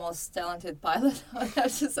not the most talented pilot, I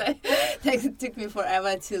have to say. It took me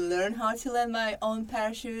forever to learn how to land my own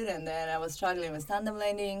parachute, and then I was struggling with tandem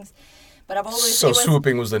landings. But I've always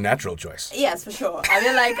swooping was the natural choice. Yes, for sure. I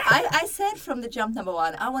mean, I said from the jump number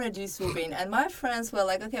one, I want to do swooping. And my friends were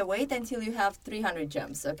like, okay, wait until you have 300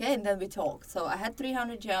 jumps, okay? And then we talked. So I had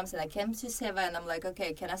 300 jumps, and I came to Seva, and I'm like,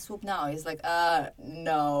 okay, can I swoop now? He's like,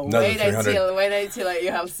 no. Wait until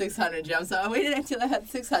you have 600 jumps. So I waited until I had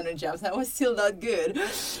 600 jumps. I was still not good.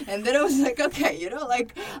 And then I was like, okay,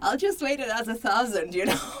 I'll just wait another 1,000,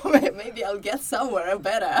 Maybe I'll get somewhere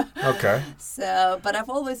better. Okay. So, but I've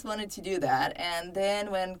always wanted to do that. And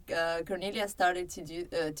then when Cornelia started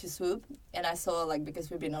to swoop, and I saw,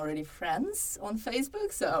 because we've been already friends on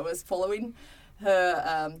Facebook, so I was following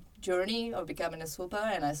her journey of becoming a swooper,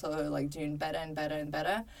 and I saw her doing better and better and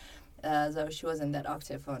better. So she wasn't that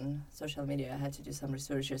active on social media. I had to do some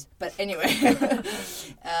researches. But anyway,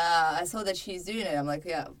 I saw that she's doing it. I'm like,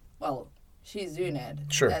 yeah, well, she's doing it.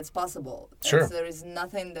 Sure. That's possible. Sure. There is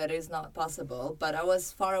nothing that is not possible. But I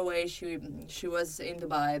was far away. She was in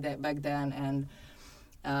Dubai back then, and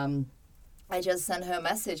I just sent her a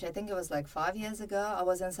message. I think it was like 5 years ago. I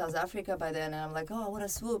was in South Africa by then, and I'm like, oh, I want to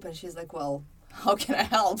swoop. And she's like, well, how can I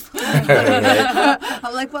help?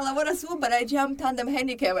 I'm like, well, I want to swoop, but I jump tandem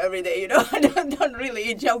handicap every day, I don't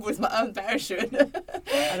really jump with my own parachute.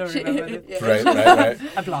 I don't remember it. Yeah. Right.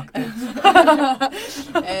 I blocked it.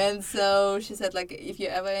 And so she said, like, if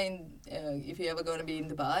you're ever going to be in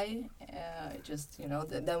Dubai, just,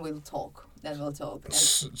 then we'll talk. And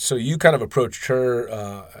So you kind of approached her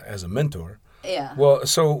as a mentor. yeah. Well,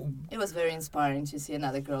 so... It was very inspiring to see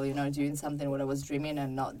another girl, doing something what I was dreaming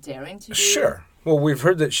and not daring to do. Sure. Well, we've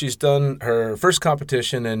heard that she's done her first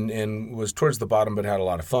competition and was towards the bottom but had a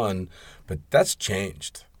lot of fun, but that's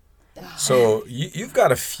changed. So you've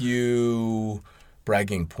got a few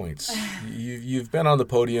bragging points. You've been on the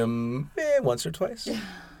podium once or twice.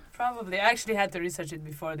 Probably. I actually had to research it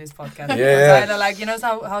before this podcast. Yeah. Because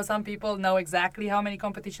how some people know exactly how many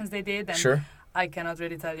competitions they did, and Sure. I cannot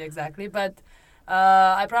really tell you exactly, but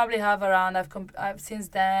I probably have around. I've since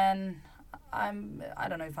then. I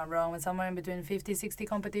don't know if I'm wrong, but somewhere in between 50, 60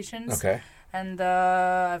 competitions. Okay. And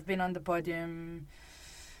I've been on the podium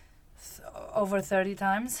over 30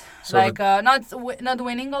 times. So not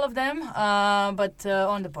winning all of them, but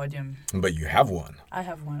on the podium. But you have one. I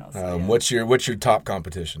have one also. Yeah. What's your top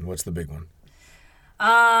competition? What's the big one?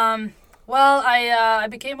 Well, I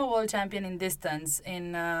became a world champion in distance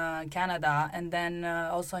in Canada, and then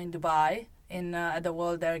also in Dubai at the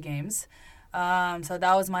World Air Games. So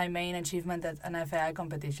that was my main achievement at an FAI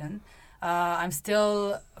competition. I'm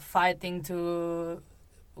still fighting to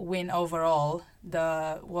win overall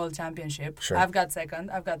the world championship. Sure. I've got second,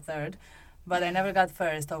 I've got third, but I never got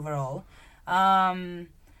first overall. One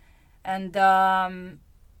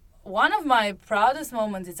of my proudest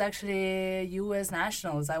moments is actually U.S.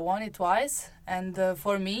 Nationals. I won it twice, and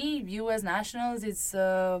for me, U.S. Nationals, it's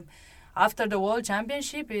after the World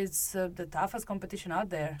Championship, it's the toughest competition out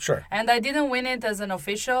there. Sure. And I didn't win it as an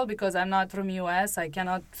official because I'm not from U.S. I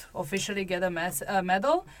cannot officially get a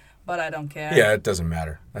medal, but I don't care. Yeah, it doesn't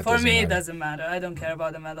matter. It doesn't matter. I don't care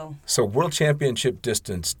about the medal. So World Championship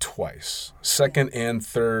distance twice, second and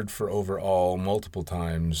third for overall multiple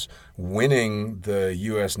times, winning the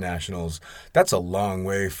U.S. Nationals. That's a long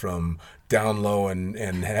way from down low and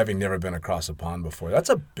having never been across a pond before. That's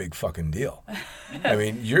a big fucking deal. I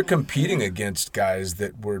mean, you're competing against guys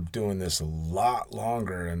that were doing this a lot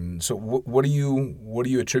longer. And so what do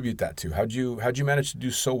you attribute that to? How'd you manage to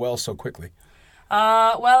do so well so quickly?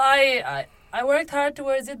 Well, I worked hard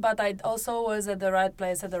towards it, but I also was at the right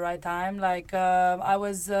place at the right time. Like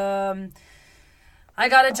I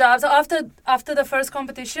got a job. So after the first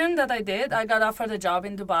competition that I did, I got offered a job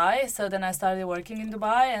in Dubai. So then I started working in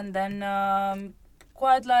Dubai, and then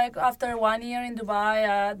quite like after 1 year in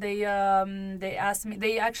Dubai, they asked me.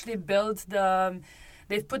 They actually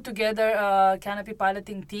they've put together a canopy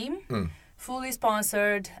piloting team. Fully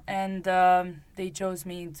sponsored, and they chose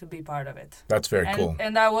me to be part of it. That's very cool.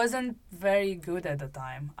 And I wasn't very good at the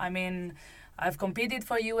time. I mean, I've competed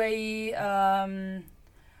for UAE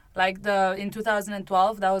in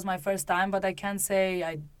 2012. That was my first time, but I can't say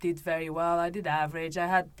I did very well. I did average. I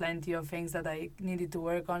had plenty of things that I needed to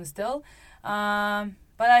work on still.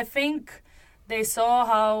 But I think they saw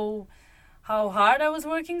how hard I was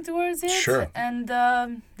working towards it. Sure. And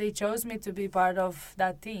they chose me to be part of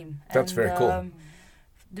that team. That's very cool.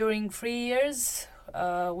 During 3 years,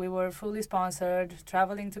 we were fully sponsored,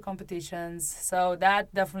 traveling to competitions. So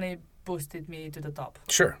that definitely boosted me to the top.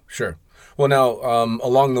 Sure. Well, now,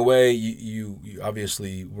 along the way, you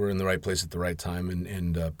obviously were in the right place at the right time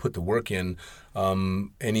and put the work in.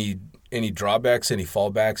 Any drawbacks, any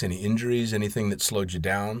fallbacks, any injuries, anything that slowed you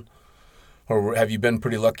down? Or have you been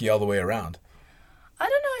pretty lucky all the way around? I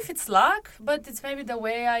don't know if it's luck, but it's maybe the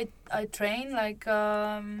way I train. Like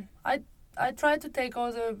I try to take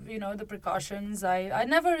all the precautions. I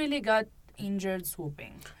never really got injured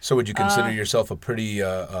swooping. So would you consider yourself a pretty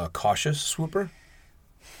cautious swooper?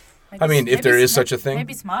 I mean, if there is such a thing.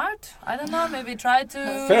 Maybe smart. I don't know. Maybe try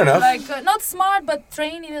to. Fair enough. Not smart, but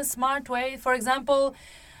train in a smart way. For example,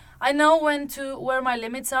 I know where my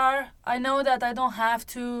limits are. I know that I don't have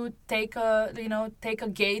to take a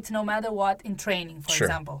gate no matter what in training, for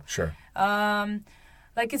example. Sure.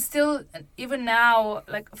 It's still, even now,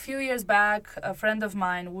 like a few years back, a friend of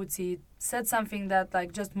mine, Woodsy, said something that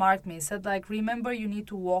just marked me. Said remember, you need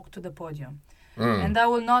to walk to the podium. And I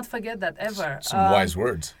will not forget that ever. Some wise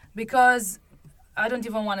words. Because I don't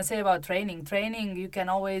even want to say about training. Training, you can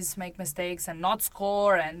always make mistakes and not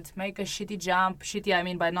score and make a shitty jump. Shitty, I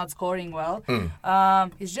mean by not scoring well.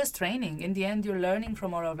 It's just training. In the end, you're learning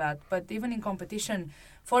from all of that. But even in competition,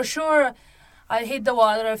 for sure, I hit the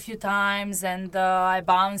water a few times and I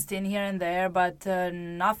bounced in here and there, but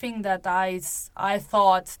nothing that I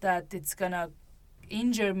thought that it's going to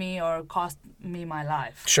injure me or cost me my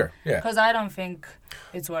life. Sure, yeah. Because I don't think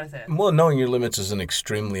it's worth it. Well, knowing your limits is an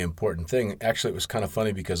extremely important thing. Actually, it was kind of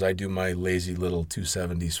funny because I do my lazy little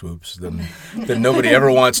 270 swoops that nobody ever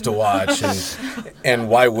wants to watch. And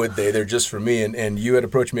why would they? They're just for me. And you had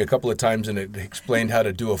approached me a couple of times and it explained how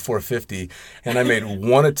to do a 450. And I made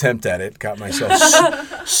one attempt at it, got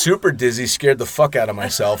myself super dizzy, scared the fuck out of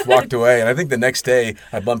myself, walked away. And I think the next day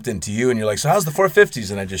I bumped into you and you're like, so how's the 450s?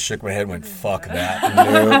 And I just shook my head and went, fuck that.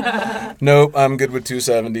 Nope, I'm good with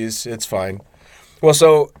 270s. It's fine. Well,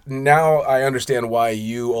 so now I understand why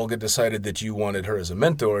you, Olga, decided that you wanted her as a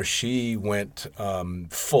mentor. She went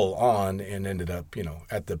full on and ended up,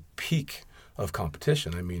 at the peak of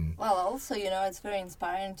competition. I mean... Well, also, it's very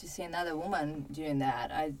inspiring to see another woman doing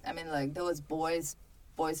that. I mean, like, those boys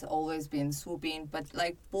always been swooping, but,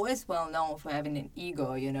 like, boys well known for having an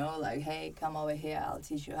ego, like, hey, come over here, I'll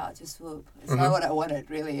teach you how to swoop. It's not what I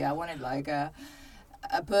wanted, really. I wanted, like,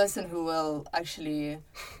 a person who will actually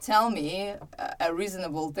tell me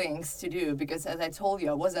reasonable things to do, because as I told you,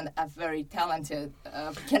 I wasn't a very talented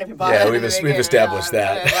canopy pilot. Yeah, we've established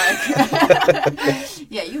that.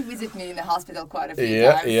 Yeah, you visit me in the hospital quite a few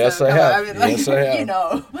times. Yes, so, I have. I mean, like, yes, I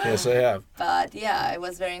have. Yes, I have. But yeah, it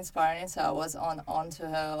was very inspiring. So I was on to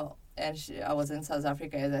her, and I was in South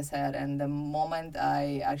Africa, as I said. And the moment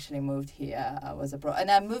I actually moved here, I was and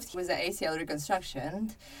I moved with an ACL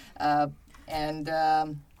reconstruction.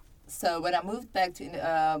 So when I moved back then,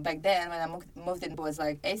 when I moved in, it was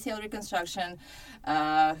like ACL reconstruction,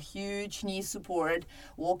 huge knee support,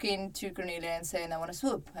 walking to Cornelia and saying, I want to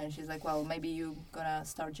swoop. And she's like, well, maybe you're going to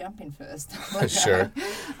start jumping first. Like, sure.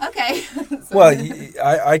 Okay. So. Well,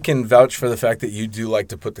 I can vouch for the fact that you do like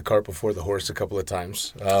to put the cart before the horse a couple of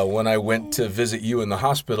times. When I went to visit you in the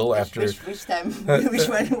hospital after... Which time? Which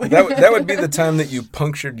one? That would be the time that you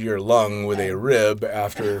punctured your lung with a rib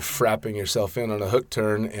after frapping yourself in on a hook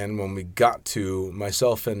turn. And when we got to,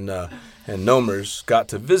 myself and Nomers got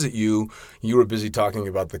to visit you, you were busy talking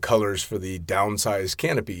about the colors for the downsized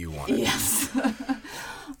canopy you wanted. Yes.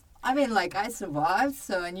 I mean, like, I survived,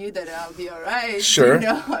 so I knew that I'll be all right. Sure.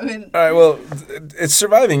 I mean... All right, well, it's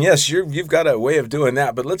surviving, yes. You've got a way of doing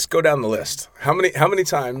that, but let's go down the list. How many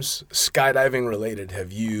times, skydiving related,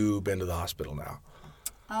 have you been to the hospispittal now?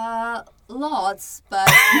 Lots, but...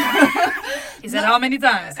 Is that how many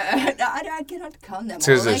times? I cannot count them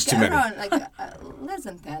all. There's too many. Around, less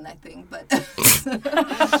than 10, I think. But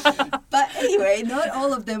but anyway, not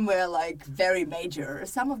all of them were, like, very major.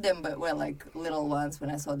 Some of them were, like, little ones when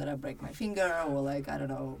I saw that I break my finger or, like, I don't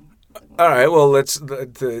know... All right, well, let's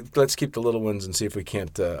keep the little ones and see if we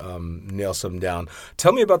can't nail some down.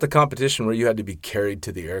 Tell me about the competition where you had to be carried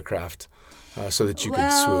to the aircraft. So that you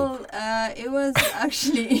could swoop. It was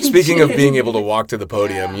actually... Speaking of being able to walk to the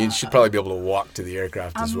podium, you should probably be able to walk to the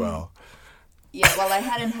aircraft as well. Yeah, well, I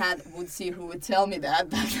hadn't had Woodsy who would tell me that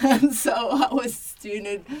back then, so I was doing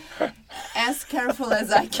it as careful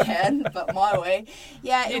as I can, but my way.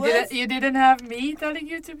 Yeah, you didn't have me telling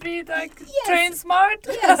you to be, like, train smart?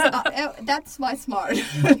 Yes, that's my smart.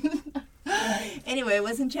 Anyway, I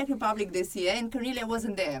was in Czech Republic this year, and Cornelia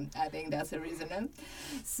wasn't there. I think that's the reason.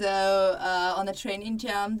 So on the training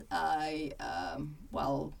jump, it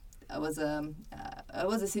was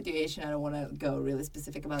a situation. I don't want to go really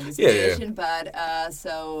specific about the situation, but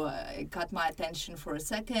so it caught my attention for a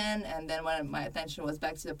second, and then when my attention was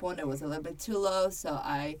back to the pond, it was a little bit too low, so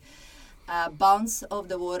I bounced off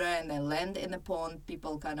the water and then landed in the pond.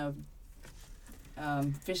 People kind of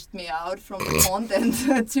fished me out from the pond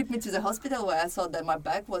and took me to the hospital where I thought that my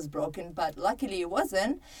back was broken, but luckily it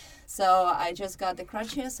wasn't. So I just got the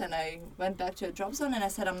crutches and I went back to a drop zone and I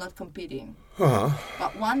said I'm not competing. Uh-huh.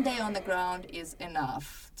 But one day on the ground is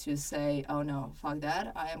enough to say, oh no, fuck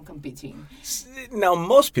that, I am competing. Now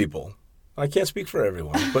most people, I can't speak for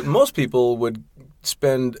everyone, but most people would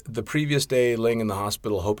spend the previous day laying in the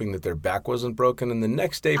hospital hoping that their back wasn't broken, and the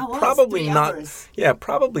next day probably not. Hours. Yeah,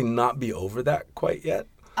 probably not be over that quite yet.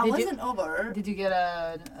 I wasn't over. Did you get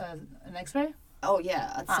an X-ray? Oh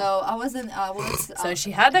yeah. So I was. So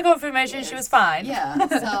she had the confirmation she was fine. Yeah.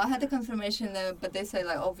 So I had the confirmation, but they say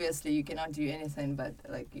like obviously you cannot do anything, but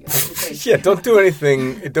like you have to take. Yeah, don't do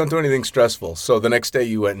anything. Don't do anything stressful. So the next day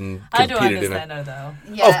you went and I do competed in it. understand her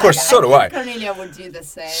though. Yeah, Of course, so do I. Cornelia would do the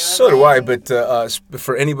same. So do I, but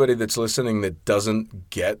for anybody that's listening that doesn't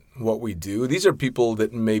get what we do, these are people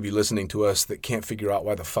that may be listening to us that can't figure out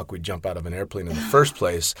why the fuck we jump out of an airplane in the first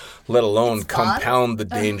place, let alone It's fun. compound the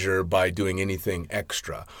danger by doing anything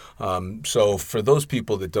extra. So for those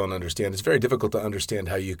people that don't understand, it's very difficult to understand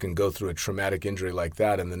how you can go through a traumatic injury like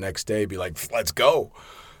that and the next day be like, let's go.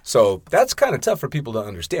 So that's kind of tough for people to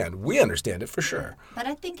understand. We understand it for sure. But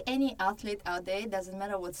I think any athlete out there, doesn't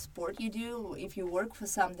matter what sport you do, if you work for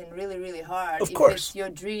something really, really hard, Of course. if it's your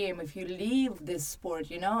dream, if you leave this sport,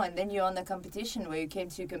 and then you're on the competition where you came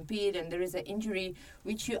to compete and there is an injury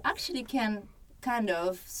which you actually can kind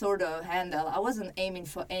of sort of handle. I wasn't aiming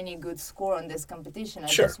for any good score on this competition. I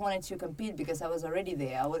Sure. just wanted to compete because I was already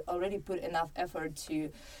there. I would already put enough effort to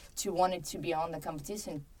wanted to be on the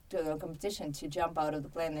competition to jump out of the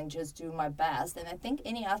plane and just do my best. And I think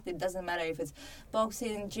any athlete, doesn't matter if it's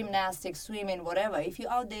boxing, gymnastics, swimming, whatever, if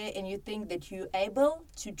you're out there and you think that you're able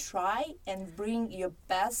to try and bring your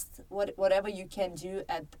best, whatever you can do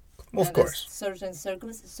at Of course. certain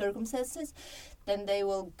circumstances, then they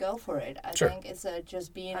will go for it. I Sure. think it's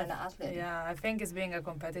just being an athlete. Yeah, I think it's being a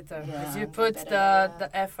competitor. Yeah, Because you put competitor, the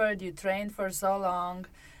effort, you trained for so long,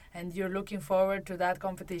 and you're looking forward to that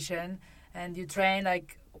competition, and you train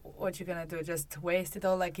like, what you gonna do? Just waste it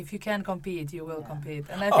all? Like, if you can compete, you will compete.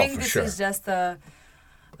 And I think for this sure. is just a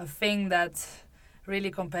thing that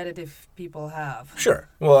really competitive people have. Sure.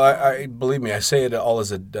 Well, I believe me, I say it all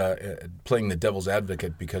as playing the devil's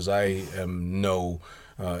advocate because I am no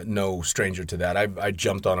stranger to that. I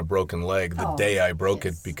jumped on a broken leg the day I broke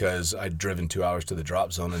it because I'd driven 2 hours to the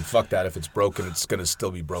drop zone, and fuck that, if it's broken, it's going to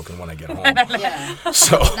still be broken when I get home. Yeah.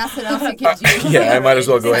 So Nothing else you can do. yeah, I might as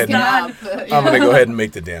well go Just ahead get up. I'm going to go ahead and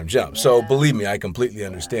make the damn jump. So believe me, I completely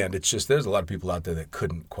understand. It's just there's a lot of people out there that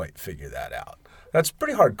couldn't quite figure that out. That's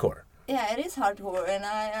pretty hardcore. Yeah, it is hardcore, and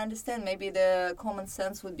I understand maybe the common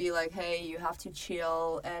sense would be like, hey, you have to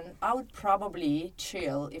chill, and I would probably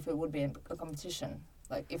chill if it would be a competition.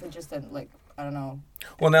 Like, if it just, like, I don't know.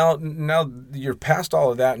 Well, now you're past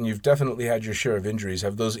all of that, and you've definitely had your share of injuries.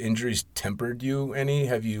 Have those injuries tempered you any?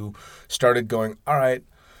 Have you started going, all right,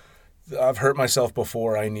 I've hurt myself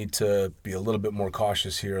before, I need to be a little bit more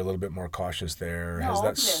cautious here, a little bit more cautious there? No, Has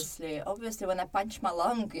that obviously, when I punched my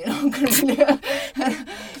lung,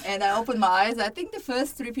 and I opened my eyes, I think the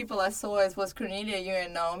first 3 people I saw was Cornelia, you,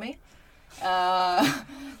 and Naomi,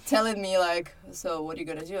 telling me like, so what are you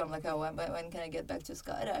gonna do? I'm like, oh, when can I get back to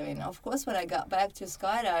skydiving? Of course, when I got back to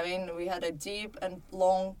skydiving, we had a deep and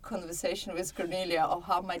long conversation with Cornelia of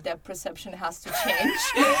how my depth perception has to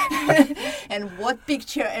change, and what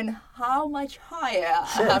picture and how much higher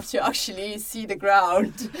I have to actually see the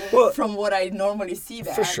ground from what I normally see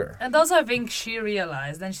there. for sure? And also, I think she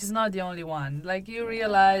realized, and she's not the only one, like, you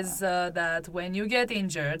realize that when you get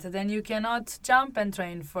injured, then you cannot jump and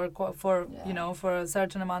train for a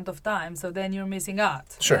certain amount of time. So then you're missing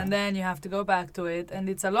out. Sure. And then you have to go back to it. And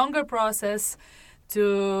it's a longer process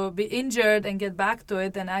to be injured and get back to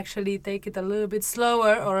it and actually take it a little bit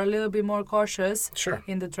slower or a little bit more cautious Sure.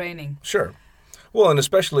 in the training. Sure. Well, and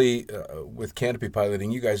especially with canopy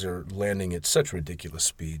piloting, you guys are landing at such ridiculous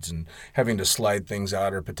speeds and having to slide things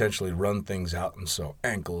out or potentially run things out. And so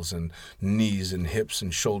ankles and knees and hips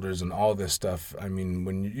and shoulders and all this stuff. I mean,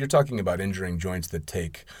 when you're talking about injuring joints that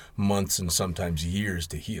take months and sometimes years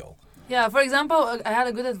to heal. Yeah, for example, I had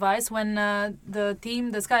a good advice when the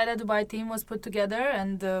Skydive Dubai team was put together,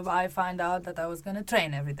 and I found out that I was going to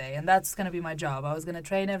train every day. And that's going to be my job. I was going to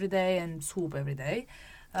train every day and swoop every day.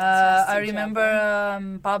 I remember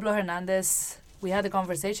Pablo Hernandez, we had a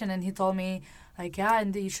conversation, and he told me, like, yeah,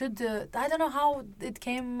 and you should, I don't know how it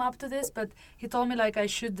came up to this, but he told me, like, I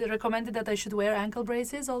should, recommended that I should wear ankle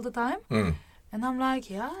braces all the time. And I'm like,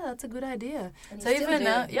 yeah, that's a good idea. And So you still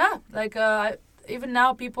even, do. even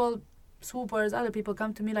now people, swoopers, other people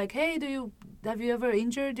come to me like, hey, have you ever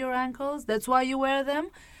injured your ankles? That's why you wear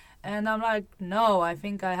them? And I'm like, no, I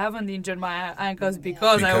think I haven't injured my ankles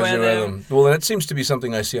because I wear them. Well, that seems to be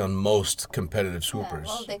something I see on most competitive swoopers.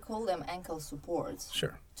 Yeah, well, they call them ankle supports.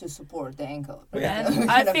 Sure. To support the ankle. Yeah.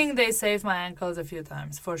 And I think they saved my ankles a few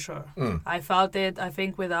times, for sure. I felt it. I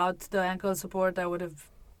think without the ankle support, I would have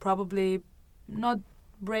probably not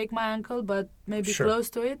break my ankle, but maybe Sure. close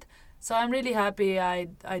to it. So I'm really happy I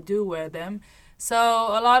do wear them. So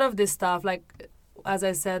a lot of this stuff, like, as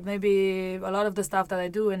I said, maybe a lot of the stuff that I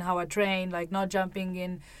do and how I train, like not jumping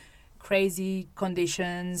in crazy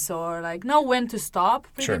conditions or like know when to stop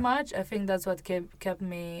pretty Sure. much. I think that's what kept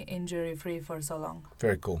me injury free for so long.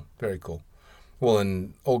 Very cool. Very cool. Well,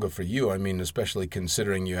 and Olga, for you, I mean, especially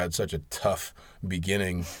considering you had such a tough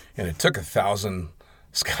beginning and it took 1,000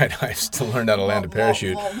 skydives to learn how to land a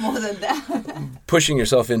parachute. More than that. Pushing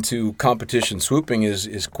yourself into competition swooping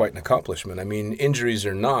is quite an accomplishment. I mean, injuries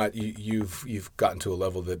or not, you've gotten to a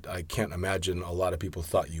level that I can't imagine a lot of people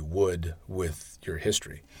thought you would with your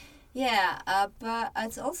history. Yeah, but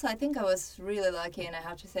it's also, I think I was really lucky, and I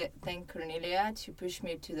have to thank Cornelia to push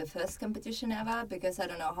me to the first competition ever, because I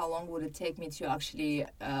don't know how long would it take me to actually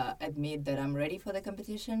admit that I'm ready for the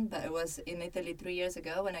competition, but it was in Italy 3 years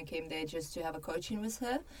ago when I came there just to have a coaching with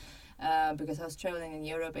her, because I was traveling in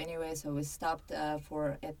Europe anyway, so we stopped at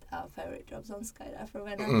our favorite drop zone, Skydive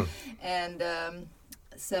Ravenna, and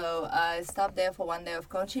so I stopped there for 1 day of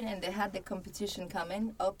coaching, and they had the competition come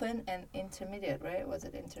in, open and intermediate, right? Was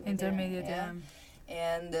it intermediate? Intermediate, yeah.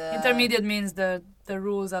 And Intermediate means the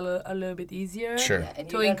rules are a little bit easier. Sure. yeah, and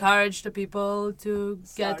To you don't- encourage the people to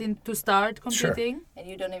start competing. and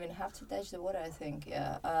you don't even have to touch the water, I think.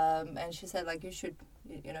 Yeah. And she said like you should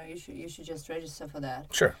just register for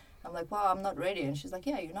that. Sure. I'm like, wow, I'm not ready. And she's like,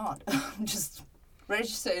 yeah, you're not. Just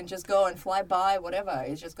register and just go and fly by, whatever.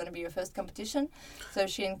 It's just going to be your first competition. So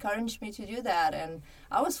she encouraged me to do that. And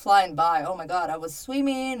I was flying by. Oh, my God. I was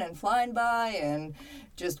swimming and flying by and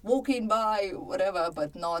just walking by, whatever,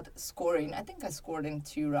 but not scoring. I think I scored in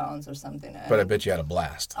 2 rounds or something. But I And- bet you had a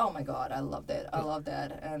blast. Oh my God, I love that. I love that.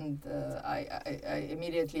 And I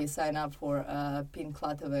immediately signed up for Pin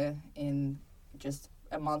Klatove in just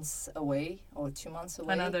a month away or 2 months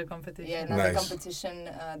away. Another competition. Yeah, another Nice. competition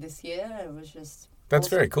this year. It was just That's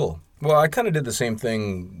awesome. very cool. Well, I kind of did the same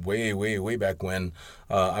thing way back when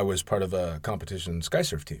I was part of a competition sky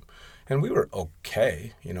surf team. And we were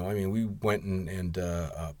okay. You know, I mean, we went and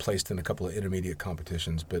placed in a couple of intermediate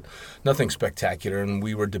competitions, but nothing spectacular. And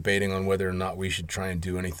we were debating on whether or not we should try and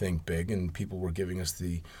do anything big. And people were giving us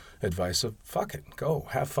the advice of, fuck it, go,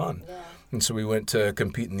 have fun. Yeah. And so we went to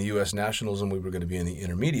compete in the U.S. Nationals, and we were going to be in the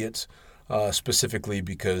intermediates. Specifically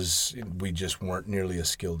because we just weren't nearly as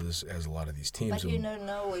skilled as a lot of these teams. But you don't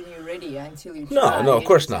know when you're ready until you No, try. no, of You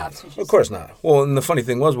course just not. have to just- Of course not. Well, and the funny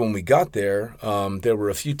thing was when we got there, there were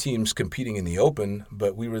a few teams competing in the open,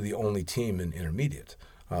 but we were the only team in intermediate.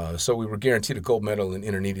 So we were guaranteed a gold medal in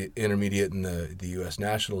intermediate in the U.S.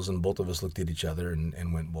 Nationals, and both of us looked at each other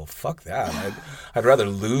and went, well, fuck that. I'd rather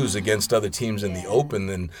lose against other teams in the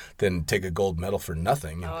open than take a gold medal for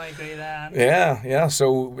nothing. Oh, I agree with that. Yeah.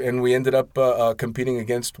 So, and we ended up competing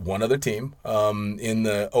against one other team in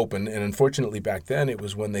the open. And unfortunately, back then, it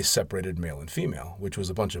was when they separated male and female, which was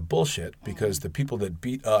a bunch of bullshit because the people that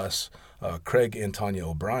beat us, Craig and Tanya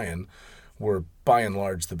O'Brien, were by and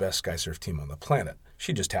large the best sky surf team on the planet.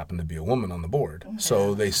 She just happened to be a woman on the board.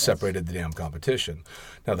 So they separated the damn competition.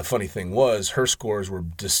 Now, the funny thing was her scores were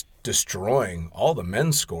destroying all the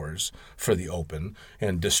men's scores for the open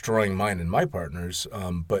and destroying mine and my partners,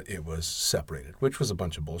 but it was separated, which was a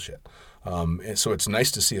bunch of bullshit. And so it's nice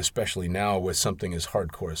to see, especially now with something as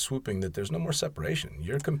hardcore as swooping, that there's no more separation.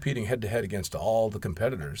 You're competing head-to-head agaad all the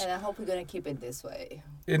competitors. And I hope we're going to keep it this way.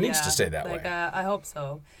 It needs Yeah, to stay that like, way. I hope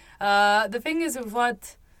so. The thing is with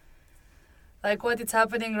what it's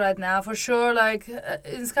happening right now, for sure,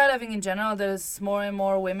 in skydiving in general, there's more and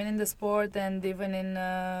more women in the sport, and even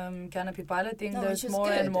in canopy piloting, No, there's which is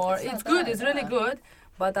more and good. more. It's not It's good, bad, it's really yeah. good,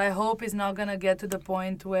 but I hope it's not going to get to the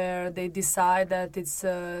point where they decide that it's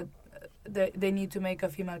they need to make a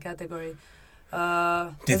female category.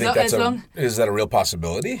 Do you think is that a real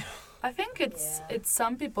possibility? I think it's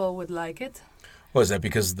some people would like it. Was that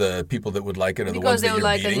because the people that would like it are the Because ones they that would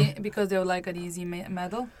you're like beating? because they would like an easy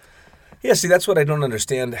medal. Yeah, see, that's what I don't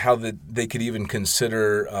understand, how they could even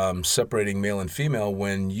consider separating male and female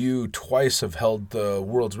when you twice have held the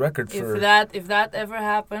world's record for... If that ever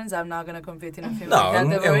happens, I'm not gonna compete in a female No,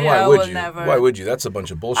 and category. why I would will you? never. Why would you? That's a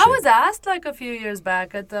bunch of bullshit. I was asked a few years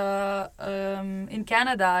back at in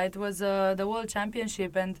Canada. It was the World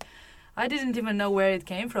Championship, and I didn't even know where it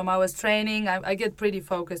came from. I was training. I get pretty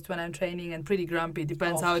focused when I'm training and pretty grumpy.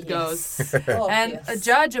 Depends how it goes. And a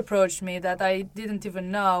judge approached me that I didn't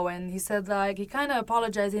even know, and he said he kind of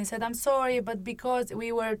apologized and he said, I'm sorry, but because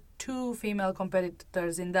we were 2 female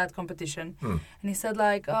competitors in that competition, and he said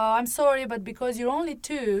I'm sorry, but because you're only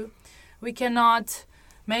 2, we cannot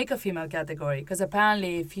make a female category, because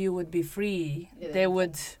apparently if you would be free, they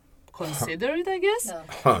would consider it, I guess. No.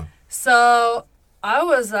 Huh. So I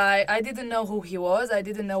was I didn't know who he was. I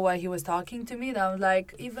didn't know why he was talking to me. And I was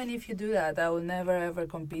like, even if you do that, I will never ever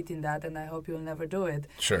compete in that, and I hope you'll never do it.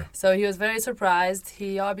 Sure. So he was very surprised.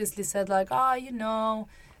 He obviously said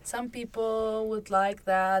Some people would like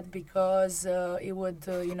that because it would,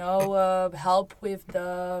 help with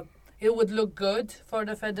the. It would look good for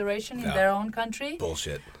the federation in their own country.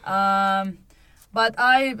 Bullshit. But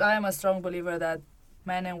I am a strong believer that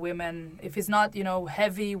men and women, if it's not,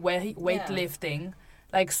 heavy weightlifting,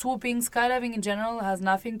 like swooping, skydiving in general has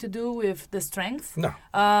nothing to do with the strength. No.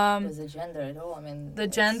 There's a gender at all.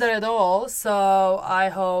 Gender at all. So I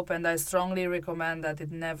hope and I strongly recommend that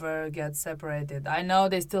it never gets separated. I know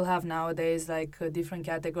they still have nowadays like different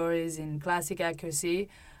categories in classic accuracy,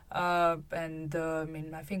 I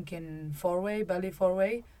think in belly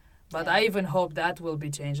four-way. But I even hope that will be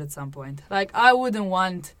changed at some point. Like I wouldn't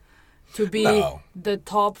want to be the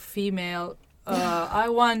top female. I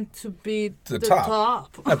want to be the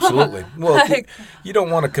top. Absolutely. Well, you don't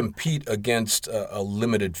want to compete against a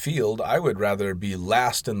limited field. I would rather be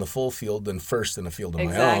last in the full field than first in a field of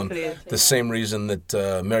my own. The same reason that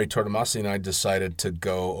Mary Tortomasi and I decided to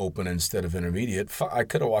go open instead of intermediate. I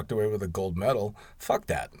could have walked away with a gold medal. Fuck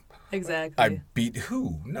that. Exactly. I beat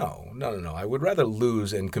who? No. I would rather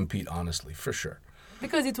lose and compete honestly, for sure.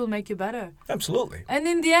 Because it will make you better. Absolutely. And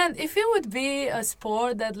in the end, if it would be a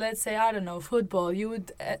sport that, let's say, I don't know, football, you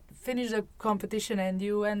would finish the competition and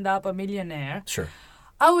you end up a millionaire. Sure.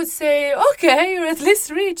 I would say, okay, you're at least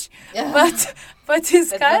rich. Yeah. But in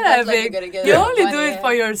skydiving, you only do it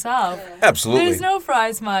for yourself. Yeah. Absolutely. There's no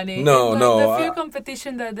prize money. No. The few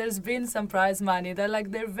competition that there's been some prize money,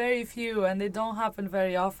 they're very few and they don't happen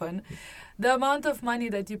very often. The amount of money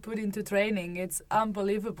that you put into training, it's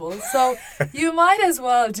unbelievable. So you might as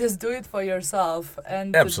well just do it for yourself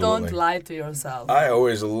and don't lie to yourself.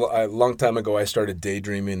 A long time ago, I started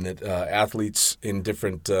daydreaming that athletes in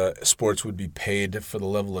different sports would be paid for the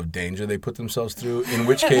level of danger they put themselves through, in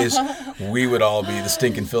which case we would all be the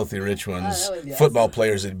stinking filthy rich ones. Football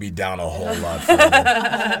players would be down a whole lot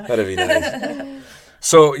further. That'd be nice.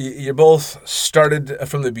 So you both started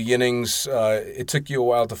from the beginnings. It took you a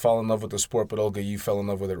while to fall in love with the sport, but Olga, you fell in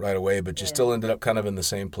love with it right away. But you still ended up kind of in the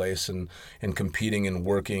same place and competing and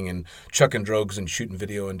working and chucking drugs and shooting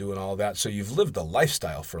video and doing all that. So you've lived a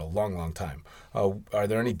lifestyle for a long, long time. Are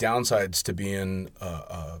there any downsides to being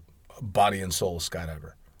a body and soul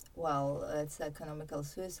skydiver? Well, it's economical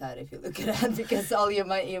suicide if you look at it, because all you're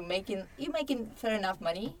making fair enough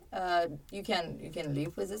money. You can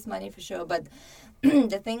live with this money for sure, but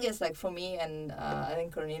the thing is, like for me, and I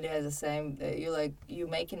think Cornelia is the same. You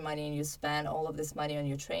making money and you spend all of this money on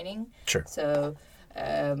your training. Sure. So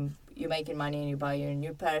you're making money and you buy your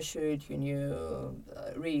new parachute, your new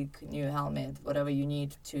rig, new helmet, whatever you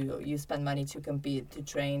need to. You spend money to compete, to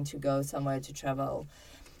train, to go somewhere, to travel.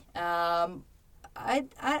 I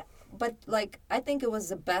think it was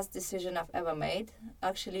the best decision I've ever made,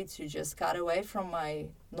 actually, to just cut away from my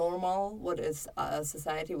normal, what is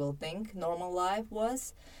society will think normal life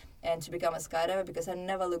was, and to become a skydiver, because I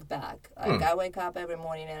never look back. I wake up every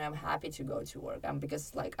morning and I'm happy to go to work. I'm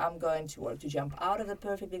going to work to jump out of a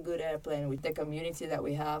perfectly good airplane with the community that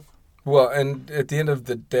we have. Well, and at the end of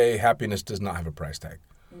the day, happiness does not have a price tag.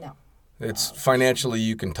 No. It's financially,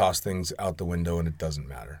 you can toss things out the window and it doesn't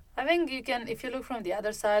matter. I think you can, if you look from the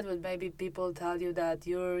other side, would maybe people tell you that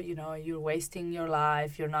you're wasting your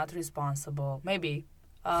life, you're not responsible. Maybe.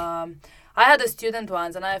 I had a student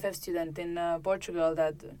once, an IFF student in Portugal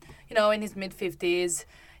that, in his mid-50s,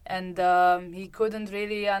 and he couldn't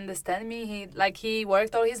really understand me. He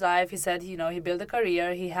worked all his life. He said, he built a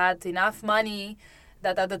career. He had enough money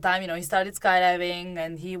that at the time, he started skydiving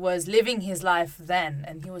and he was living his life then.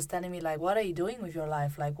 And he was telling me, like, what are you doing with your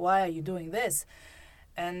life? Like, why are you doing this?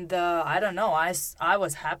 And I don't know, I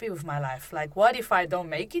was happy with my life. Like, what if I don't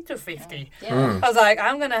make it to 50? I was like,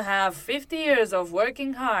 I'm going to have 50 years of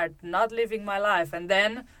working hard, not living my life. And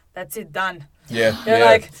then that's it, done. Yeah. You're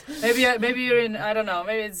like, maybe you're in, I don't know,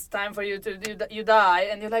 maybe it's time for you you die.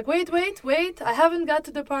 And you're like, wait, I haven't got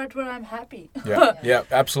to the part where I'm happy. Yeah,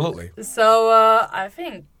 absolutely. So I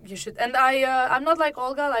think you should. And I'm not like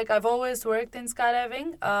Olga, like I've always worked in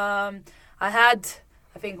skydiving.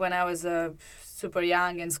 I think when I was super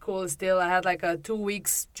young in school still, I had like a 2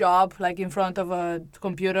 weeks job, like in front of a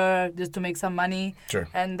computer just to make some money. Sure.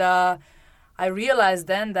 And I realized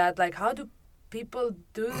then that, like, how do people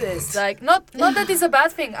do this? Like, not that it's a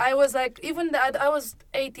bad thing. I was like, I was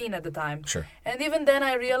 18 at the time. Sure. And even then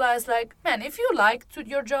I realized, like, man, if you like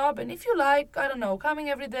your job and if you like, I don't know, coming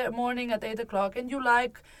every day morning at 8 o'clock and you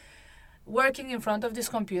like working in front of this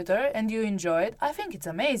computer and you enjoy it, I think it's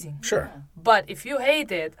amazing. Sure. But if you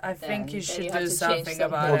hate it, I think you should do something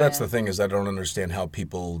about it. Well, that's the thing, is I don't understand how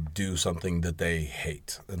people do something that they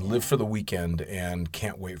hate and live for the weekend and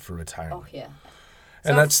can't wait for retirement. Oh, yeah.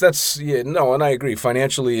 And that's and I agree.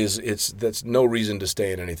 Financially that's no reason to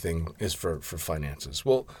stay in anything is for finances.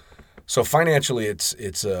 Well, so financially it's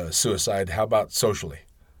suicide. How about socially?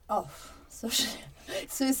 Oh, socially.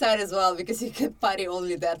 Suicide as well, because you can party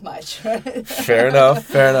only that much, right? Fair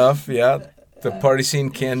enough. Yeah. The party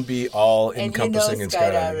scene can be all encompassing in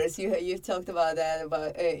skydiving. You talked about that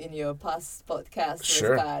in your past podcast.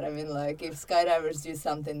 Sure. Scott. I mean, like, if skydivers do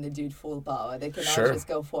something, they do it full power. They cannot just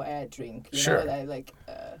go for air drink. You know,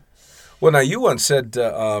 Well, now you once said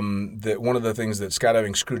that one of the things that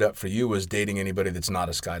skydiving screwed up for you was dating anybody that's not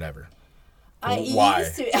a skydiver. Why?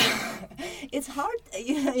 It's hard,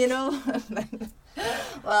 you know.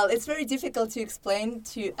 Well, it's very difficult to explain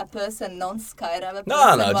to a person, non-skydiver.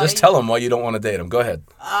 No, just tell them why you don't want to date them. Go ahead.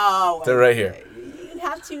 Oh, they're right here. You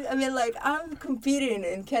have to. I mean, like, I'm competing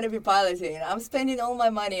in canopy piloting. I'm spending all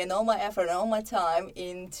my money and all my effort and all my time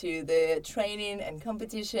into the training and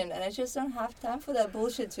competition, and I just don't have time for that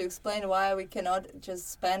bullshit to explain why we cannot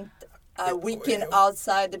just spend a weekend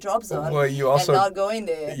outside the drop zone and not going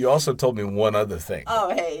there. You also told me one other thing.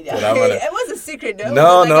 Oh, hey. It was a secret, no?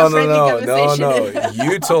 No.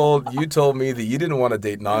 You told me that you didn't want to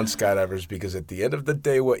date non-skydivers because at the end of the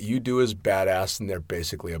day, what you do is badass and they're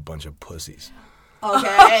basically a bunch of pussies.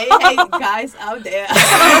 Okay, hey guys out there.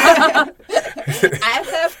 I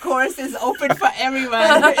have courses open for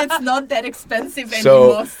everyone. It's not that expensive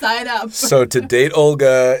anymore. Sign up. So to date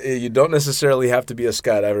Olga, you don't necessarily have to be a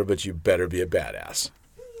skydiver, but you better be a badass.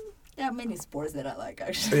 There are many sports that I like,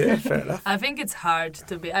 actually. Yeah, fair enough. I think it's hard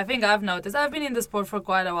to be. I think I've noticed. I've been in the sport for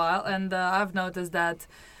quite a while, and I've noticed that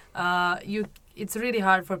it's really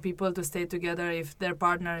hard for people to stay together if their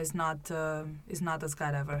partner is not a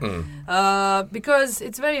skydiver, because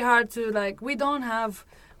it's very hard to, like, we don't have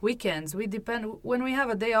weekends. We depend when we have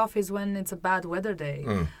a day off is when it's a bad weather day.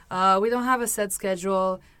 We don't have a set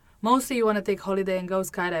schedule. Mostly you want to take holiday and go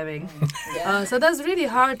skydiving. So that's really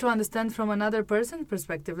hard to understand from another person's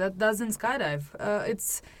perspective that doesn't skydive.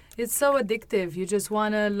 It's so addictive. You just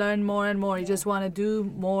want to learn more and more. You just want to do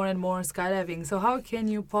more and more skydiving. So how can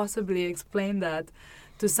you possibly explain that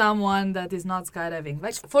to someone that is not skydiving?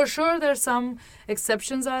 Like, for sure, there's some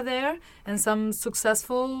exceptions are there and some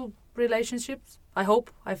successful relationships. I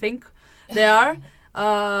think there are.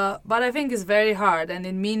 But I think it's very hard. And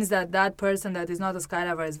it means that person that is not a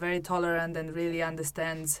skydiver is very tolerant and really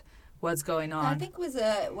understands what's going on. I think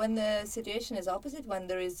when the situation is opposite, when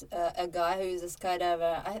there is a guy who is a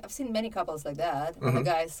skydiver, I've seen many couples like that. When the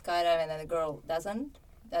guy is skydiving and the girl doesn't.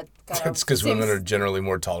 That's because women are generally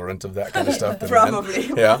more tolerant of that kind of stuff than probably.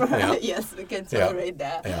 Men. Yeah. Yes, we can tolerate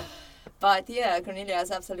that. Yeah. But yeah, Cornelia is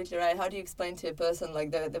absolutely right. How do you explain to a person,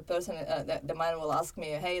 like the person, the man will ask me,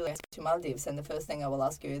 hey, let's go to Maldives, and the first thing I will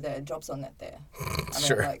ask you, the drop zone net there.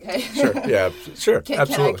 Sure. Like, hey. Sure. Yeah. Sure.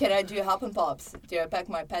 Absolutely. Can I do hop and pops? Do I pack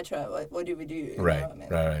my Petra? What do we do? You right. know? I mean,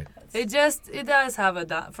 Right. It does have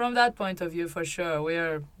from that point of view, for sure.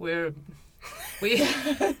 We're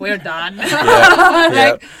done.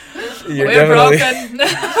 Like, we're broken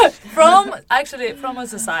from a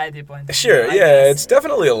society point of view. Sure, it's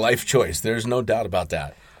definitely a life choice. There's no doubt about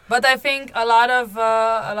that. But I think a lot of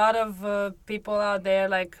people out there,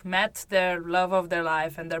 like, met their love of their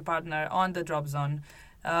life and their partner on the drop zone,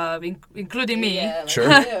 including me. Yeah,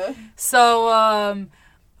 sure. So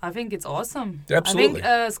I think it's awesome. Absolutely.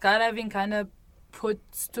 I think skydiving kind of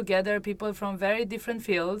puts together people from very different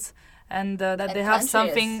fields. And that they have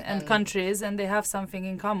something, and countries, and they have something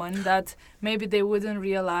in common that maybe they wouldn't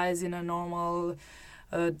realize in a normal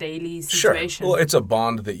daily situation. Sure. Well, it's a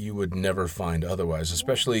bond that you would never find otherwise,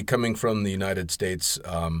 especially coming from the United States,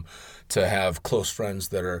 to have close friends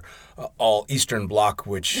that are all Eastern Bloc,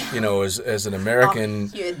 which, you know, as an American...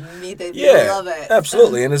 you admit it. You love it.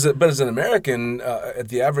 Absolutely. And as an American,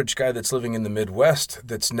 the average guy that's living in the Midwest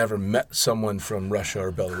that's never met someone from Russia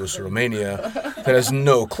or Belarus or Romania that has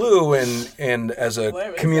no clue, and as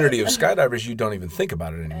a community of skydivers, you don't even think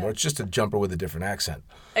about it anymore. It's just a jumper with a different accent.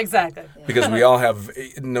 Exactly. Because we all have,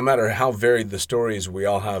 no matter how varied the stories, we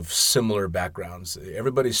all have similar backgrounds.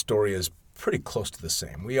 Everybody's story is pretty close to the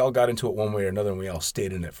same. We all got into it one way or another, and we all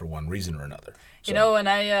stayed in it for one reason or another. So. You know, when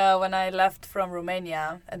I left from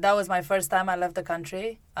Romania, and that was my first time I left the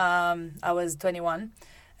country. I was 21,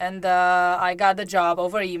 and I got the job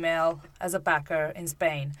over email as a packer in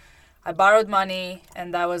Spain. I borrowed money,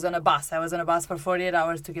 and I was on a bus. I was on a bus for 48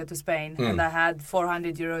 hours to get to Spain, and I had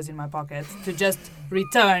 400 euros in my pocket to just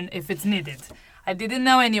return if it's needed. I didn't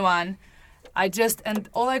know anyone. And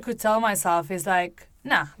all I could tell myself is, like,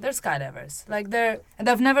 nah, they're skydivers. Like, and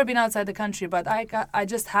I've never been outside the country, but I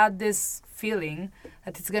just had this feeling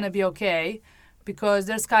that it's gonna be okay because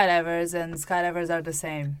they're skydivers, and skydivers are the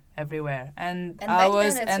same. everywhere, and And I back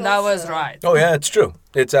was then it's and I was also- right. Oh yeah, it's true.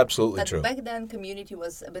 It's absolutely But true. back then, community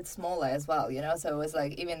was a bit smaller as well, you know. So it was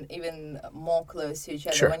like even more close to each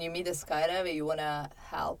other. Sure. When you meet a skydiver, you wanna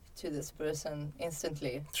help to this person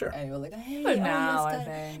instantly. Sure. And you're like, hey, But you're now, I skydiver.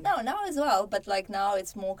 think. No, now as well. But like now,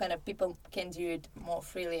 it's more kind of people can do it more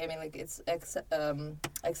freely. I mean, like it's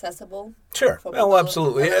accessible. Sure. For Oh, people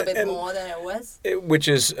absolutely. A little bit And- more than it was. Which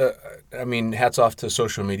is, I mean, hats off to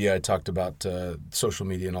social media. I talked about social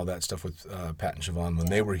media and all that stuff with Pat and Siobhan when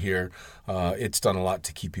they were here. It's done a lot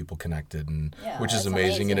to keep people connected, and Yeah, which is it's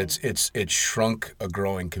amazing. And amazing. it's shrunk a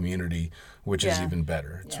growing community, which is Yeah. even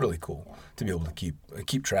better. It's Yeah. really cool to be able to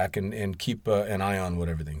keep track and keep an eye on what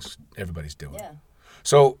everybody's doing. Yeah.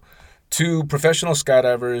 So, to professional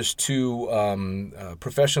skydivers, to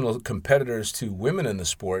professional competitors, to women in the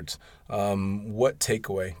sport, what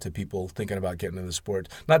takeaway to people thinking about getting into the sport?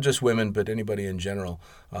 Not just women, but anybody in general.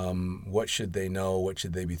 What should they know? What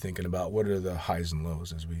should they be thinking about? What are the highs and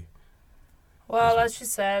lows as we? Well, as she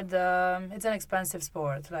said, it's an expensive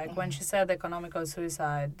sport. Like when she said economical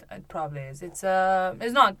suicide, it probably is. It's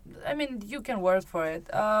not. I mean, you can work for it,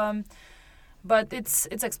 but it's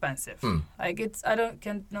expensive. Like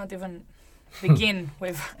cannot even begin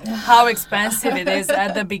with how expensive it is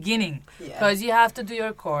at the beginning, Yeah. because you have to do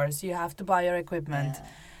your course, you have to buy your equipment,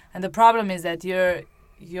 Yeah. and the problem is that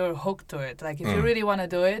you're hooked to it. Like if you really want to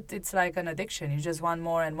do it, it's like an addiction. You just want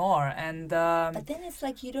more and more, and But then it's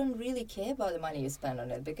like you don't really care about the money you spend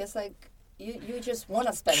on it because like you just want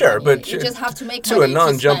to spend Sure, money. but you just have to make to money a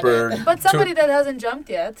non-jumper, to spend it. but somebody that hasn't jumped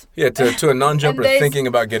yet. to a non-jumper And they- thinking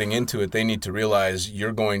about getting into it, they need to realize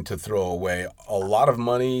you're going to throw away a lot of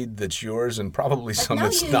money that's yours and probably some Now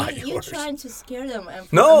that's not you're yours. trying to scare them.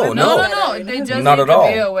 And No, No, no. no. They just Not need at to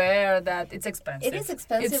all. be aware that it's expensive. It is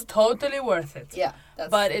expensive. It's totally worth it. Yeah,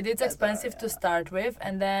 But it's that's expensive to yeah. start with,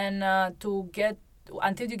 and then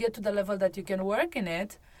until you get to the level that you can work in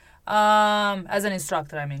it, as an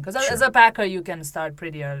instructor, I mean, because Sure. as a packer you can start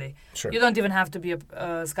pretty early. Sure. You don't even have to be a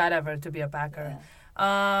skydiver to be a packer.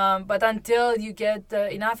 But until you get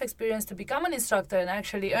enough experience to become an instructor and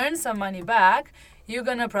actually earn some money back, you're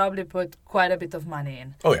gonna probably put quite a bit of money in.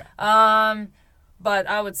 Oh yeah, But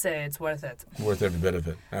I would say it's worth it. worth every bit of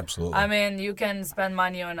it. Absolutely. I mean, you can spend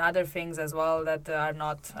money on other things as well that are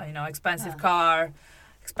not, expensive car,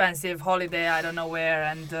 expensive holiday, I don't know where,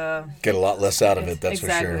 and Get a lot less out of it, that's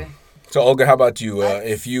exactly. for sure. So, Olga, how about you?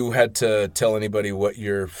 If you had to tell anybody what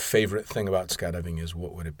your favorite thing about skydiving is,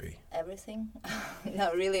 what would it be? Everything.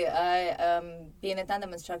 No, really. Being a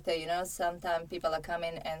tandem instructor, sometimes people are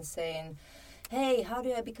coming and saying, hey, how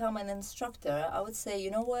do I become an instructor? I would say,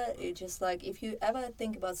 you know what? It's just like, if you ever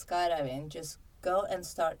think about skydiving, just go and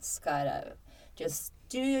start skydiving. Just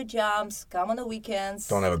do your jumps, come on the weekends.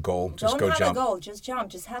 Don't have a goal, just Don't go have jump. a goal, just jump,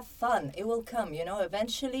 just have fun. It will come,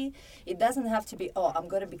 eventually. It doesn't have to be, I'm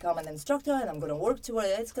going to become an instructor and I'm going to work toward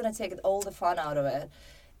it. It's going to take all the fun out of it.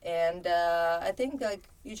 And I think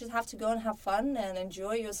you just have to go and have fun and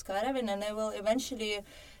enjoy your skydiving, and it will eventually,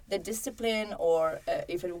 the discipline, or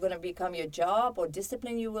if it's going to become your job or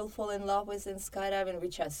discipline you will fall in love with in skydiving,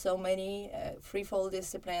 which has so many free-fall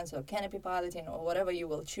disciplines or canopy piloting or whatever you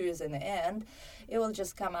will choose in the end, it will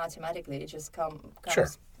just come automatically. It just comes. Sure.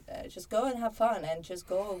 Just go and have fun and just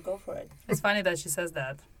go for it. It's funny that she says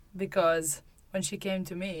that, because when she came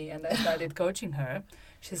to me and I started coaching her,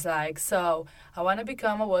 she's like, so I want to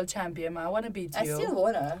become a world champion. I want to beat you. I still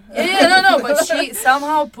wanna. No, but she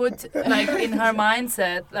somehow put in her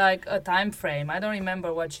mindset a time frame. I don't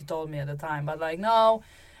remember what she told me at the time, but no.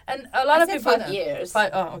 And a lot I of said people 5 years.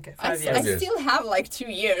 5 years. I still have 2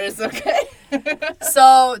 years, okay?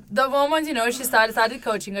 So the moment, she started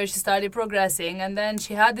coaching her, she started progressing, and then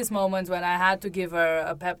she had this moment when I had to give her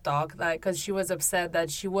a pep talk, because she was upset that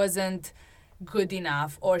she wasn't good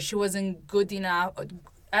enough, or she wasn't good enough,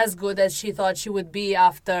 as good as she thought she would be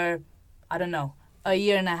after, I don't know, a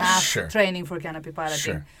year and a half Sure. training for canopy piloting.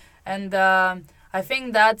 Sure. And I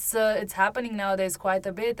think that's it's happening nowadays quite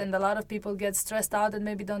a bit, and a lot of people get stressed out and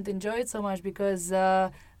maybe don't enjoy it so much because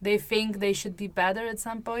they think they should be better at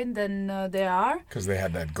some point than they are. Because they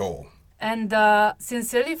had that goal. And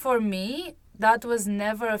sincerely, for me, that was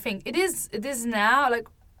never a thing. It is now.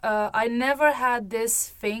 I never had this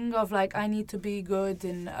thing of I need to be good.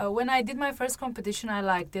 And when I did my first competition, I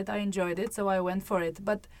liked it, I enjoyed it, so I went for it.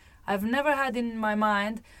 But I've never had in my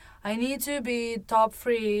mind, I need to be top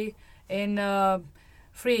 3 in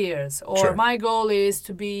 3 years, or Sure. my goal is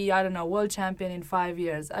to be, I don't know, world champion in 5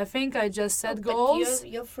 years. I think I just set goals. But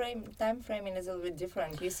your time framing is a little bit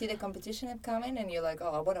different. You see the competition coming and you're like,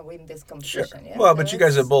 I want to win this Sure. competition. Yeah? Well, So but you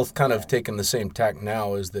guys it's- have both kind of yeah. taken the same tack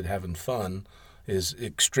now, is that having fun is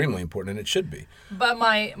extremely important, and it should be. But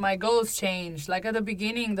my goals changed. Like at the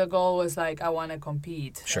beginning, the goal was like, I want to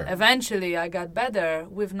compete. Sure. Eventually, I got better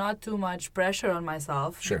with not too much pressure on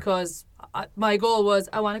myself. Sure. Because my goal was,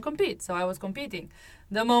 I want to compete. So I was competing.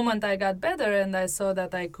 The moment I got better and I saw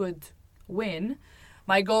that I could win,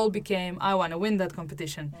 my goal became, I want to win that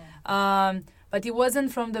competition. But it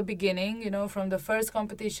wasn't from the beginning, from the first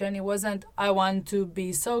competition. It wasn't, I want to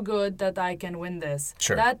be so good that I can win this.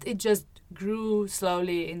 Sure. That it just grew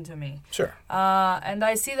slowly into me. Sure. And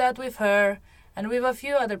I see that with her and with a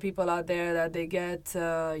few other people out there that they get,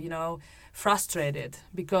 frustrated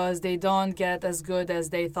because they don't get as good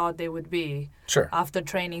as they thought they would be. Sure. After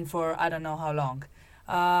training for I don't know how long.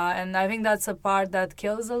 And I think that's a part that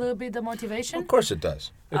kills a little bit the motivation. Of course it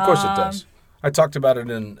does. Of course it does. I talked about it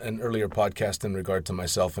in an earlier podcast in regard to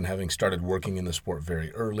myself and having started working in the sport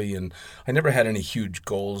very early. And I never had any huge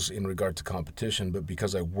goals in regard to competition, but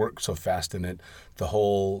because I worked so fast in it, the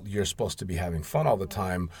whole you're supposed to be having fun all the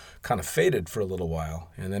time kind of faded for a little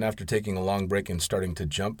while. And then after taking a long break and starting to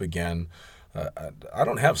jump again, I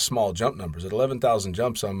don't have small jump numbers. At 11,000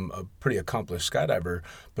 jumps, I'm a pretty accomplished skydiver.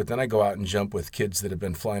 But then I go out and jump with kids that have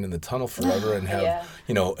been flying in the tunnel forever and have,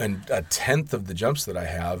 and a tenth of the jumps that I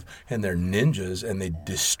have, and they're ninjas and they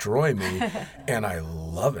destroy me, and I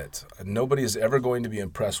love it. Nobody is ever going to be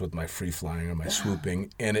impressed with my free flying or my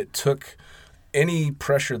swooping, and it took any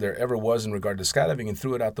pressure there ever was in regard to skydiving and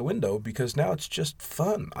threw it out the window because now it's just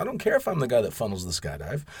fun. I don't care if I'm the guy that funnels the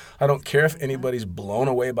skydive. I don't care if anybody's blown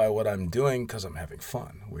away by what I'm doing because I'm having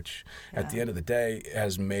fun, which at the end of the day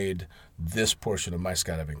has made this portion of my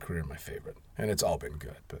skydiving career my favorite. And it's all been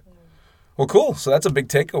good. But well, cool. So that's a big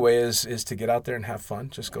takeaway is to get out there and have fun.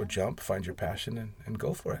 Just go jump, find your passion, and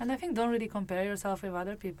go for it. And I think don't really compare yourself with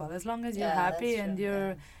other people. As long as you're Yeah, happy that's and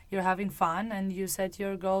true, you're having fun and you set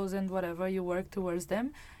your goals and whatever, you work towards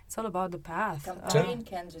them, it's all about the path. Comparing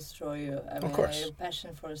can destroy you. I mean, course. your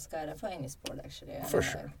passion for skydiving, for any sport actually. For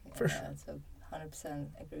sure. So 100%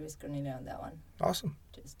 agree with Cornelia on that one. Awesome.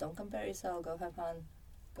 Just don't compare yourself. Go have fun.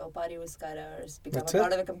 Go party with skydivers. Become That's a it.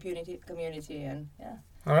 part of a community, and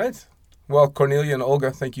All right. Well, Cornelia and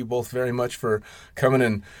Olga, thank you both very much for coming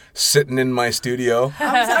and sitting in my studio.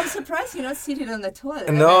 I'm surprised you're not seated on the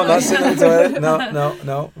toilet. No, not sitting on the toilet.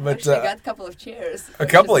 No. But Actually, got a couple of chairs. a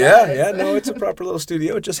couple, yeah. No, it's a proper little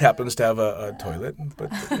studio. It just happens to have a toilet.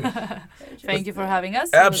 But Thank you for having us.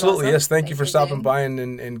 It was absolutely, awesome. yes. Thank you for Thanks stopping again. by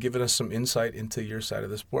and giving us some insight into your side of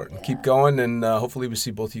the sport. And keep going, and hopefully we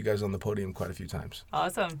see both of you guys on the podium quite a few times.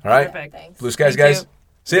 Awesome. All right. Perfect. Thanks. Blue skies, Thank guys. you.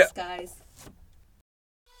 See ya. Guys.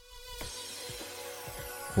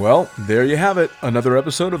 Well, there you have it. Another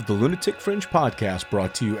episode of the Lunatic Fringe podcast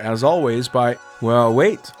brought to you as always by, well,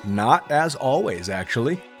 wait, not as always,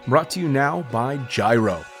 actually. Brought to you now by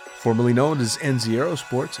Gyro. Formerly known as NZ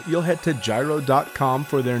Aerosports, you'll head to gyro.com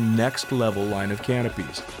for their next level line of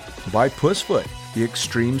canopies. By Pussfoot, the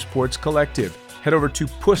Extreme Sports Collective. Head over to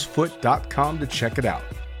pussfoot.com to check it out.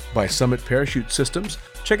 By Summit Parachute Systems,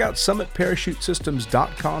 check out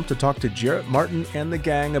summitparachutesystems.com to talk to Jarrett Martin and the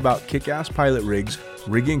gang about kick-ass pilot rigs,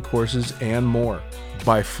 rigging courses, and more.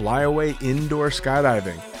 By Flyaway Indoor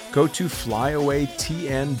Skydiving, go to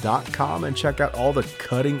flyawaytn.com and check out all the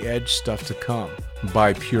cutting-edge stuff to come.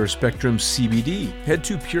 By Pure Spectrum CBD, head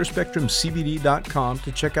to purespectrumcbd.com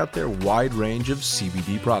to check out their wide range of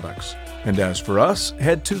CBD products. And as for us,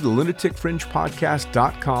 head to the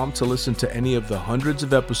lunaticfringepodcast.com to listen to any of the hundreds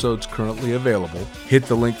of episodes currently available, hit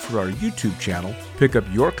the link for our YouTube channel, pick up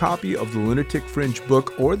your copy of the Lunatic Fringe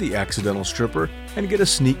book or The Accidental Stripper, and get a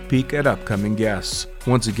sneak peek at upcoming guests.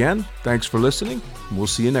 Once again, thanks for listening, and we'll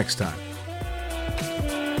see you next time.